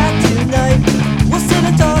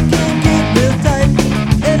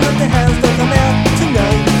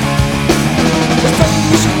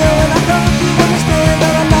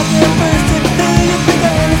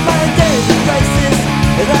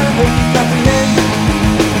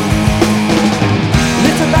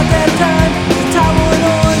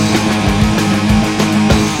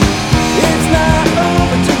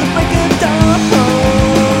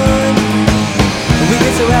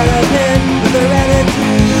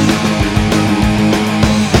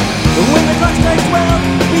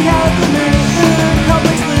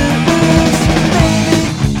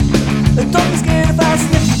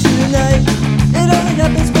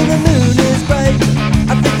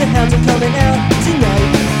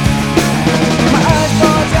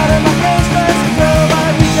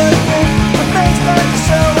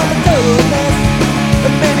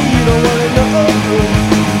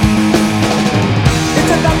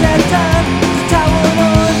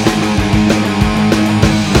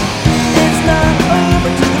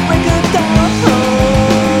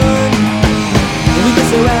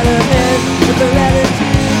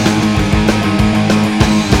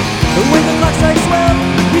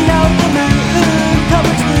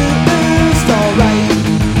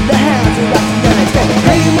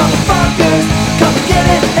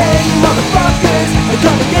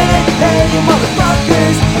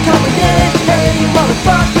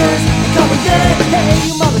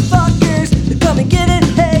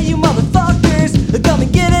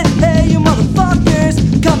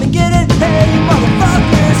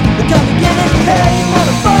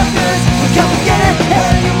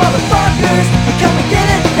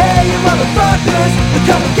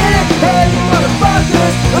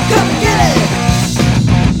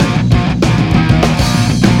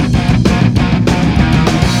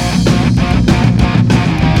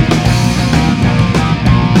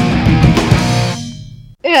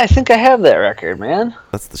I think I have that record, man.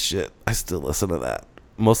 That's the shit. I still listen to that.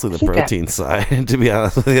 Mostly the protein side, to be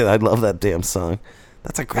honest with you. I love that damn song.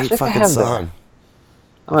 That's a great fucking song.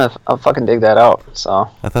 I'll fucking dig that out. So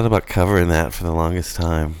I thought about covering that for the longest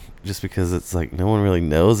time, just because it's like no one really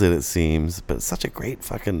knows it seems, but it's such a great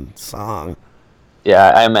fucking song.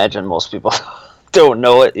 Yeah, I imagine most people don't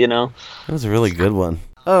know it, you know. It was a really good one.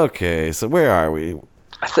 Okay, so where are we?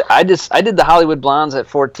 I did the Hollywood Blondes at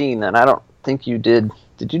 14, and I don't think you did.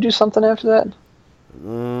 Did you do something after that?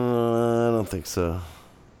 I don't think so.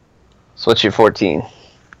 So what's your 14?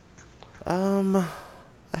 I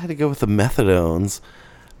had to go with the Methadones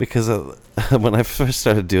because when I first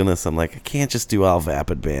started doing this, I'm like, I can't just do all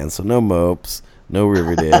Vapid bands, so no Mopes, no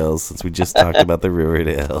Riverdales, since we just talked about the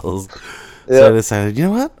Riverdales. Yep. So I decided, you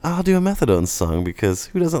know what? I'll do a Methadones song because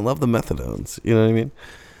who doesn't love the Methadones? You know what I mean?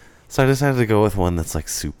 So I decided to go with one that's like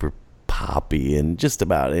super poppy and just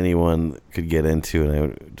about anyone could get into, and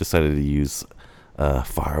I decided to use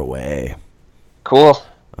Far Away. Cool.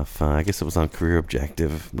 I guess it was on Career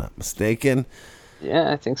Objective, if I'm not mistaken.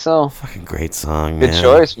 Yeah, I think so. Fucking great song, man. Good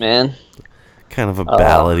choice, man. Kind of a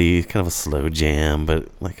ballady, kind of a slow jam, but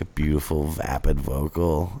like a beautiful, vapid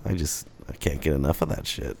vocal. I can't get enough of that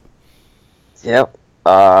shit. Yep.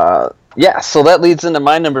 Yeah, so that leads into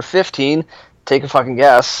my number 15. Take a fucking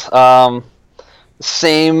guess.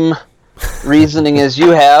 Same reasoning as you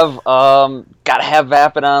have. Gotta have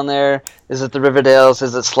Vapid on there. Is it the Riverdales?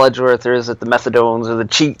 Is it Sledgeworth? Or is it the Methadones or the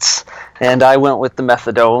Cheats? And I went with the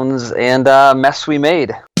Methadones and Mess We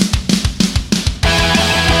Made.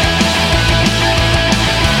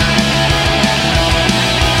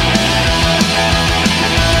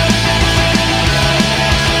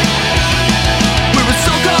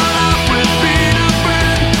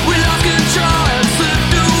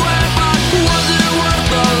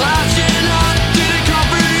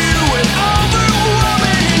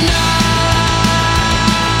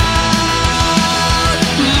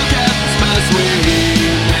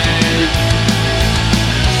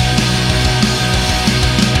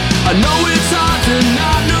 I know it's hard to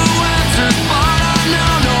not know answers, but I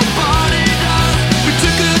know nobody does. We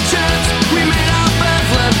took a chance, we made our beds,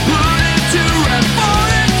 let's put it to rest before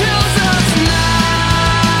it kills us now.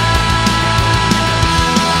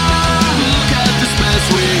 Look at this mess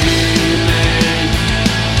we made.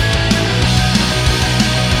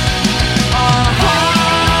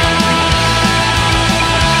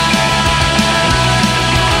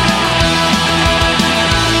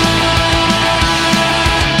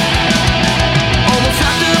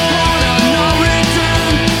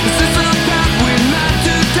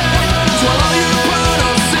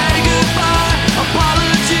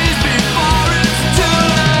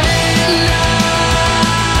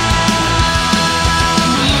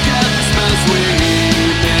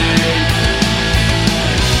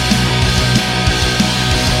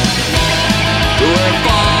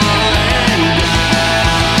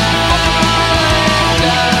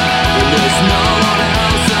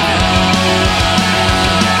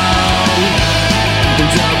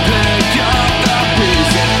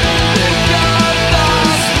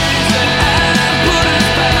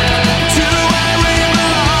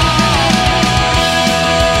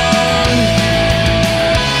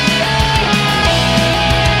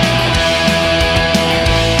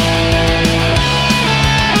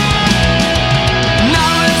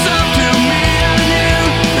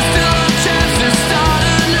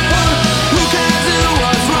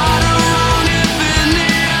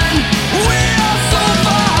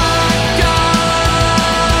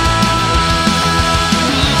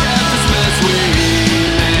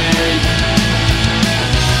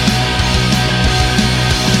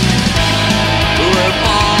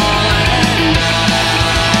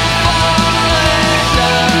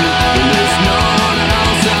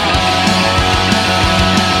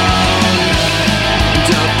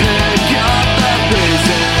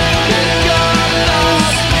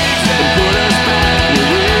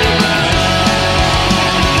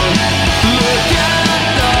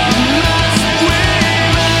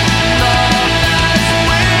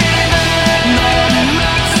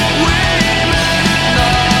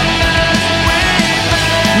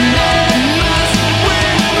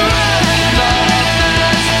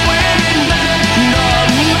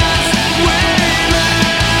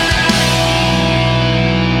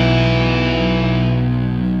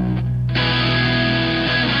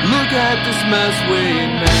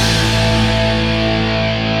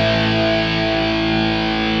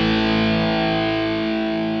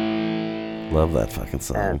 Love that fucking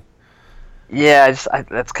song. Yeah,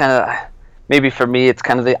 that's kind of, maybe for me, it's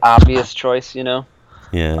kind of the obvious choice, you know?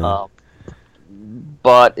 Yeah.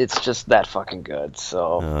 but it's just that fucking good.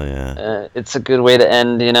 So Oh yeah. it's a good way to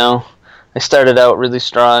end. I started out really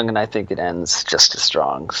strong, and I think it ends just as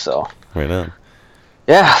strong. So Right on.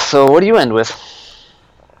 yeah. So what do you end with?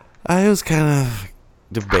 I was kind of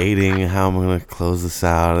debating how I'm gonna close this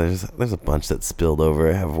out. There's a bunch that spilled over.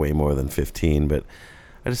 I have way more than 15, but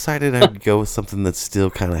I decided I'd go with something that's still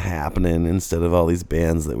kind of happening instead of all these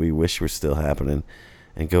bands that we wish were still happening,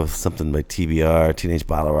 and go with something by TBR, Teenage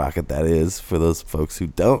Bottle Rocket. That is, for those folks who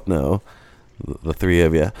don't know, the three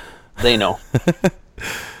of you. They know.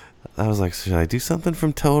 I was like, should I do something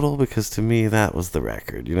from Total? Because to me, that was the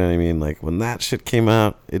record. You know what I mean? Like, when that shit came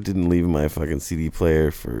out, it didn't leave my fucking CD player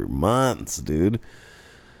for months, dude.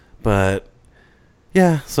 But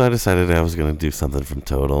yeah, so I decided I was going to do something from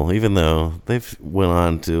Total, even though they've went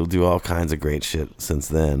on to do all kinds of great shit since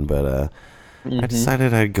then. But I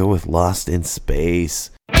decided I'd go with Lost in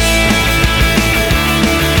Space.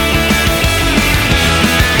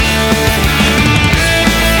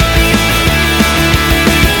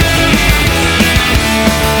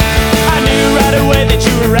 I knew right away that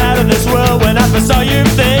you were out of this world when I first saw your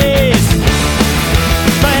face.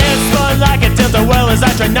 My head spun like a tilt-a-well as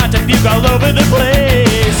I tried not to puke all over the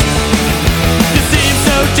place. You seem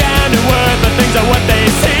so down to earth, but things are what they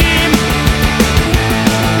seem.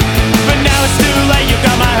 But now it's too late, you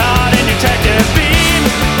got my heart in your tractor beam.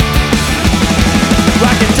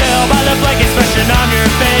 I can tell by the blank expression on your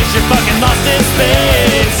face, you're fucking lost in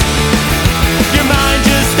space. Your mind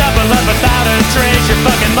just stopped and left without a trace, you're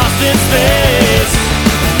fucking lost in space.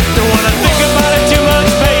 Don't wanna think about it too much,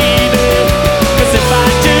 baby, 'cause if I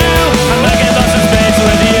do, I might get lost in space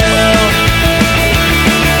with you.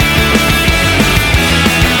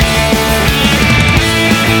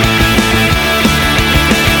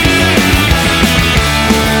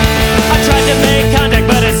 I tried to make contact,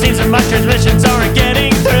 but it seems that my transmissions aren't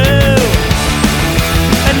getting through.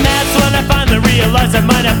 And that's when I finally realized there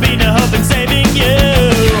might not be no hope in saving you.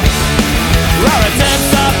 Our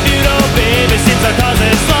attempts are futile, baby, seems our cause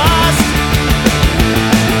is lost.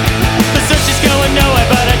 The search is going nowhere,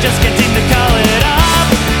 but I just can't seem to call it off.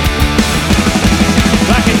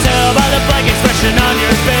 I can tell by the blank expression on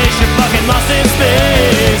your face, you're fucking lost in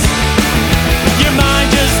space. Your mind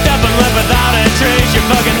just stopped and left without a trace, you're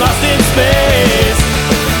fucking lost in space.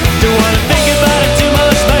 Don't wanna think about it too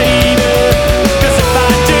much, baby, 'cause if I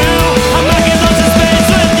do, I might get lost in space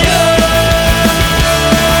with you.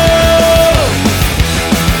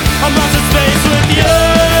 I'm lost in space with you.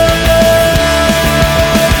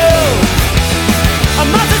 I'm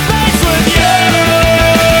lost in space with you.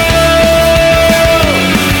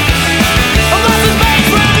 I'm lost in space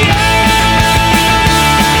with you.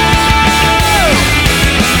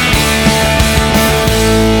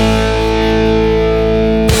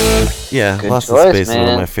 Yeah, Good Lost choice, in Space is one of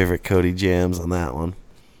man. my favorite Cody jams on that one.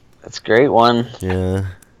 That's a great one. Yeah,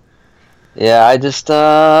 Yeah, I just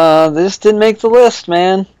this didn't make the list,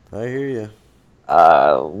 man. I hear you.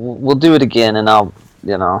 We'll do it again, and I'll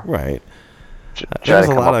Right. try There's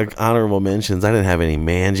to a come lot up. of honorable mentions. I didn't have any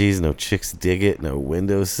Mangies, no Chicks Dig It, no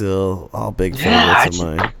Windowsill. All big favorites of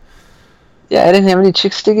mine. Yeah, I didn't have any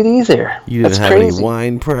Chicks Dig It either. You didn't That's have crazy. any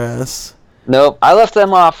Wine Press. Nope, I left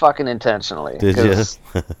them off fucking intentionally. Did 'cause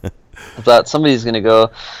you? I thought somebody's gonna go.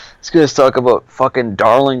 It's gonna talk about fucking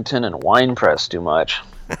Darlington and Wine Press too much.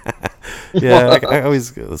 Yeah, I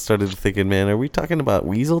always started thinking, man, are we talking about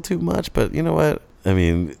Weasel too much? But you know what? I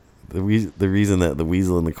mean, the reason that the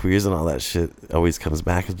Weasel and the Queers and all that shit always comes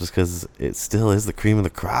back is just because it still is the cream of the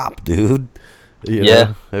crop, dude. You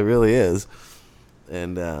know? It really is.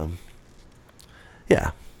 And yeah.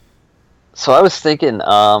 So I was thinking,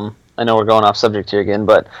 I know we're going off subject here again,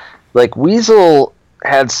 but like Weasel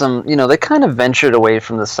had some, they kind of ventured away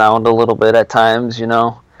from the sound a little bit at times,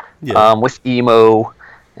 Yeah. with emo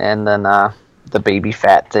and then the baby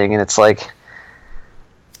fat thing, and it's like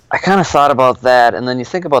I kind of thought about that, and then you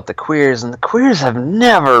think about the Queers, and the Queers have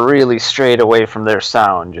never really strayed away from their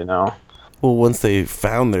sound, Well, once they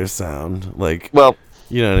found their sound, like, Well,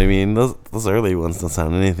 you know what I mean? Those early ones don't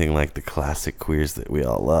sound anything like the classic Queers that we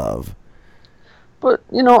all love. but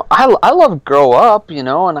I love Grow Up, and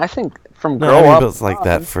I think from No, Grow I mean, Up, but it's like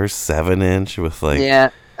that first 7-inch with like, yeah,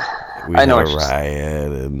 We I know Had what a you're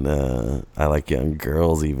Riot, and I Like Young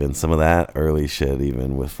Girls, even some of that early shit,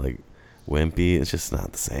 even with like Wimpy, it's just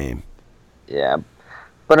not the same. yeah.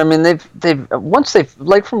 But I mean, once they've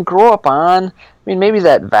like from Grow Up on. I mean, maybe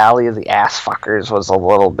that Valley of the Ass Fuckers was a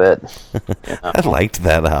little bit. I liked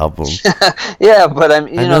that album. Yeah, but I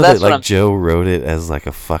mean, I know that's that like what I'm. Joe wrote it as like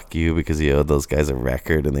a fuck you because he owed those guys a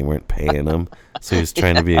record and they weren't paying him, so he was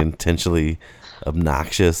trying to be intentionally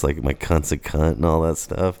obnoxious, like my cunt's a cunt and all that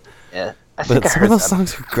stuff. Yeah, But some of those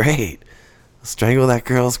songs are great. Strangle That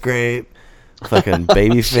Girl's great. Fucking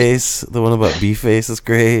Babyface, the one about B-Face is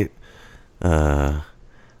great. I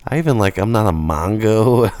even like I'm Not a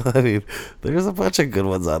Mongo. I mean, there's a bunch of good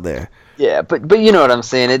ones on there. Yeah, but you know what I'm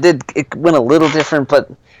saying. It went a little different,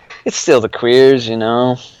 but it's still the Queers, you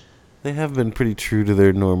know. They have been pretty true to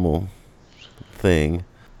their normal thing.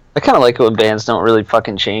 I kind of like it when bands don't really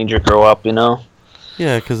fucking change or grow up, you know.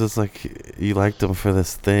 Yeah, because it's like you liked them for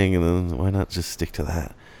this thing, and then why not just stick to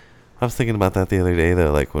that? I was thinking about that the other day,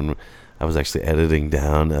 though, like when I was actually editing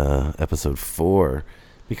down episode 4,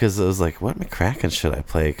 because I was like, what McCracken should I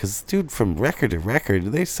play? Because, dude, from record to record,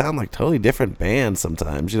 they sound like totally different bands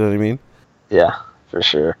sometimes, you know what I mean? Yeah, for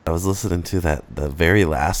sure. I was listening to the very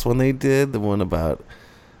last one they did, the one about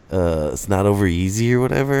It's Not Over Easy or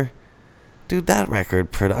whatever. Dude, that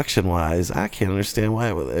record, production-wise, I can't understand why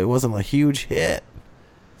it wasn't a huge hit.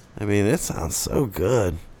 I mean, it sounds so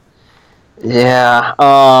good. Yeah,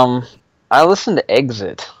 I listened to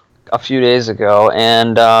Exit a few days ago,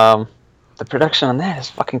 and the production on that is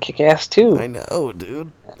fucking kick-ass, too. I know,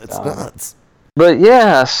 dude. It's nuts. But,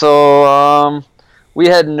 yeah, so we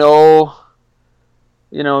had no...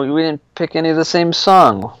 You know, we didn't pick any of the same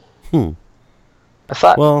song. I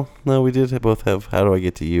thought... Well, no, we did both have How Do I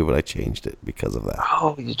Get to You, but I changed it because of that.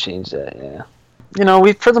 Oh, you changed that, yeah. You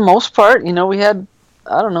know, for the most part, you know, we had,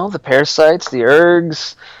 I don't know, the Parasites, the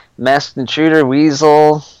Ergs, Masked Intruder,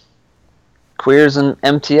 Weasel, Queers and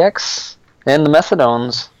MTX, and the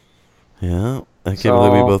Methadones. Yeah, I can't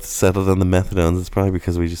believe we both settled on the Methadones. It's probably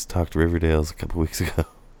because we just talked Riverdale's a couple weeks ago.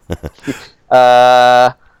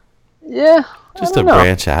 Yeah. Just to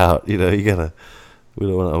branch out, you know, we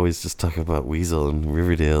don't want to always just talk about Weasel and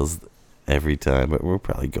Riverdale's every time, but we're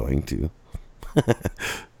probably going to.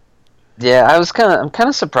 Yeah, I'm kind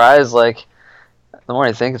of surprised, like, the more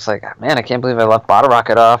I think, it's like, man, I can't believe I left Bottle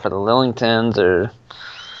Rocket off, or the Lillingtons, or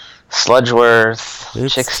Sludgeworth,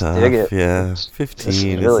 It's Chicks tough, Dig It. yeah.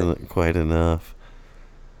 15 isn't quite enough.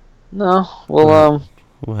 No, well,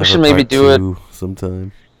 we should maybe do it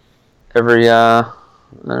sometime. Every, I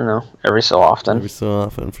don't know, every so often. Every so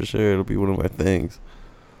often, for sure. It'll be one of my things.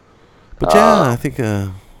 But yeah, I think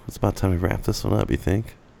it's about time to wrap this one up, you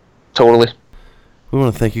think? Totally. We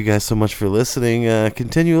want to thank you guys so much for listening.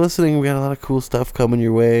 Continue listening. We got a lot of cool stuff coming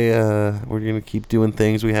your way. We're going to keep doing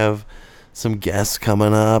things. We have some guests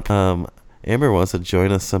coming up. Amber wants to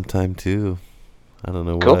join us sometime, too. I don't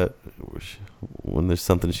know what. When there's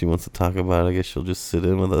something she wants to talk about, I guess she'll just sit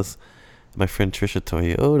in with us. My friend Trisha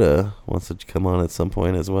Toyota wants to come on at some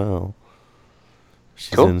point as well.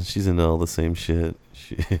 She's into all the same shit.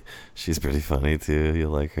 She's pretty funny, too.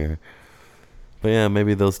 You'll like her. But yeah,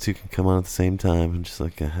 maybe those two can come on at the same time and just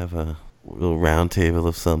like have a little round table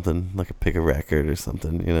of something, like a pick a record or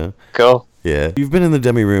something, you know? Cool. Yeah. You've been in the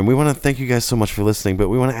Dummy Room. We want to thank you guys so much for listening, but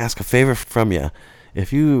we want to ask a favor from you.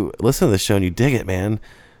 If you listen to the show and you dig it, man,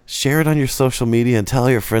 share it on your social media and tell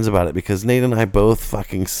your friends about it, because Nate and I both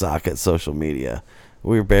fucking suck at social media.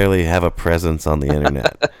 We barely have a presence on the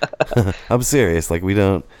internet. I'm serious. Like, we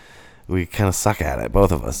kind of suck at it,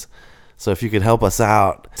 both of us. So if you could help us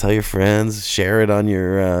out, tell your friends, share it on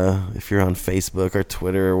your, if you're on Facebook or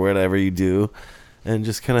Twitter or whatever you do, and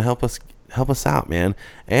just kind of help us out, man.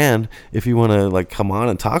 And if you want to like come on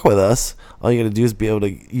and talk with us, all you got to do is be able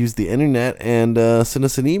to use the internet and send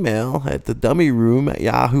us an email at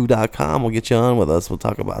thedummyroom@yahoo.com. We'll get you on with us. We'll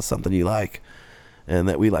talk about something you like and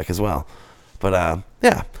that we like as well. But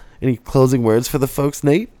yeah, any closing words for the folks,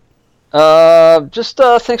 Nate? Just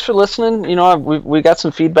thanks for listening. You know, we got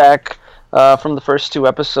some feedback from the first 2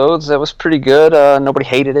 episodes. That was pretty good. Nobody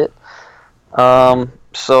hated it.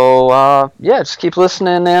 So yeah, just keep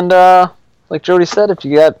listening, and like Jody said, if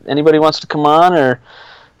you got anybody wants to come on or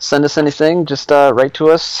send us anything, just write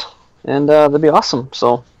to us, and that'd be awesome.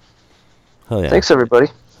 So hell yeah. Thanks everybody.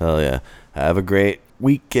 Hell yeah. Have a great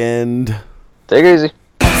weekend. Take it easy.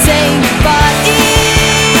 Saying goodbye,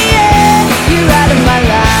 yeah, you're out of my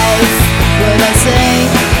life. When I say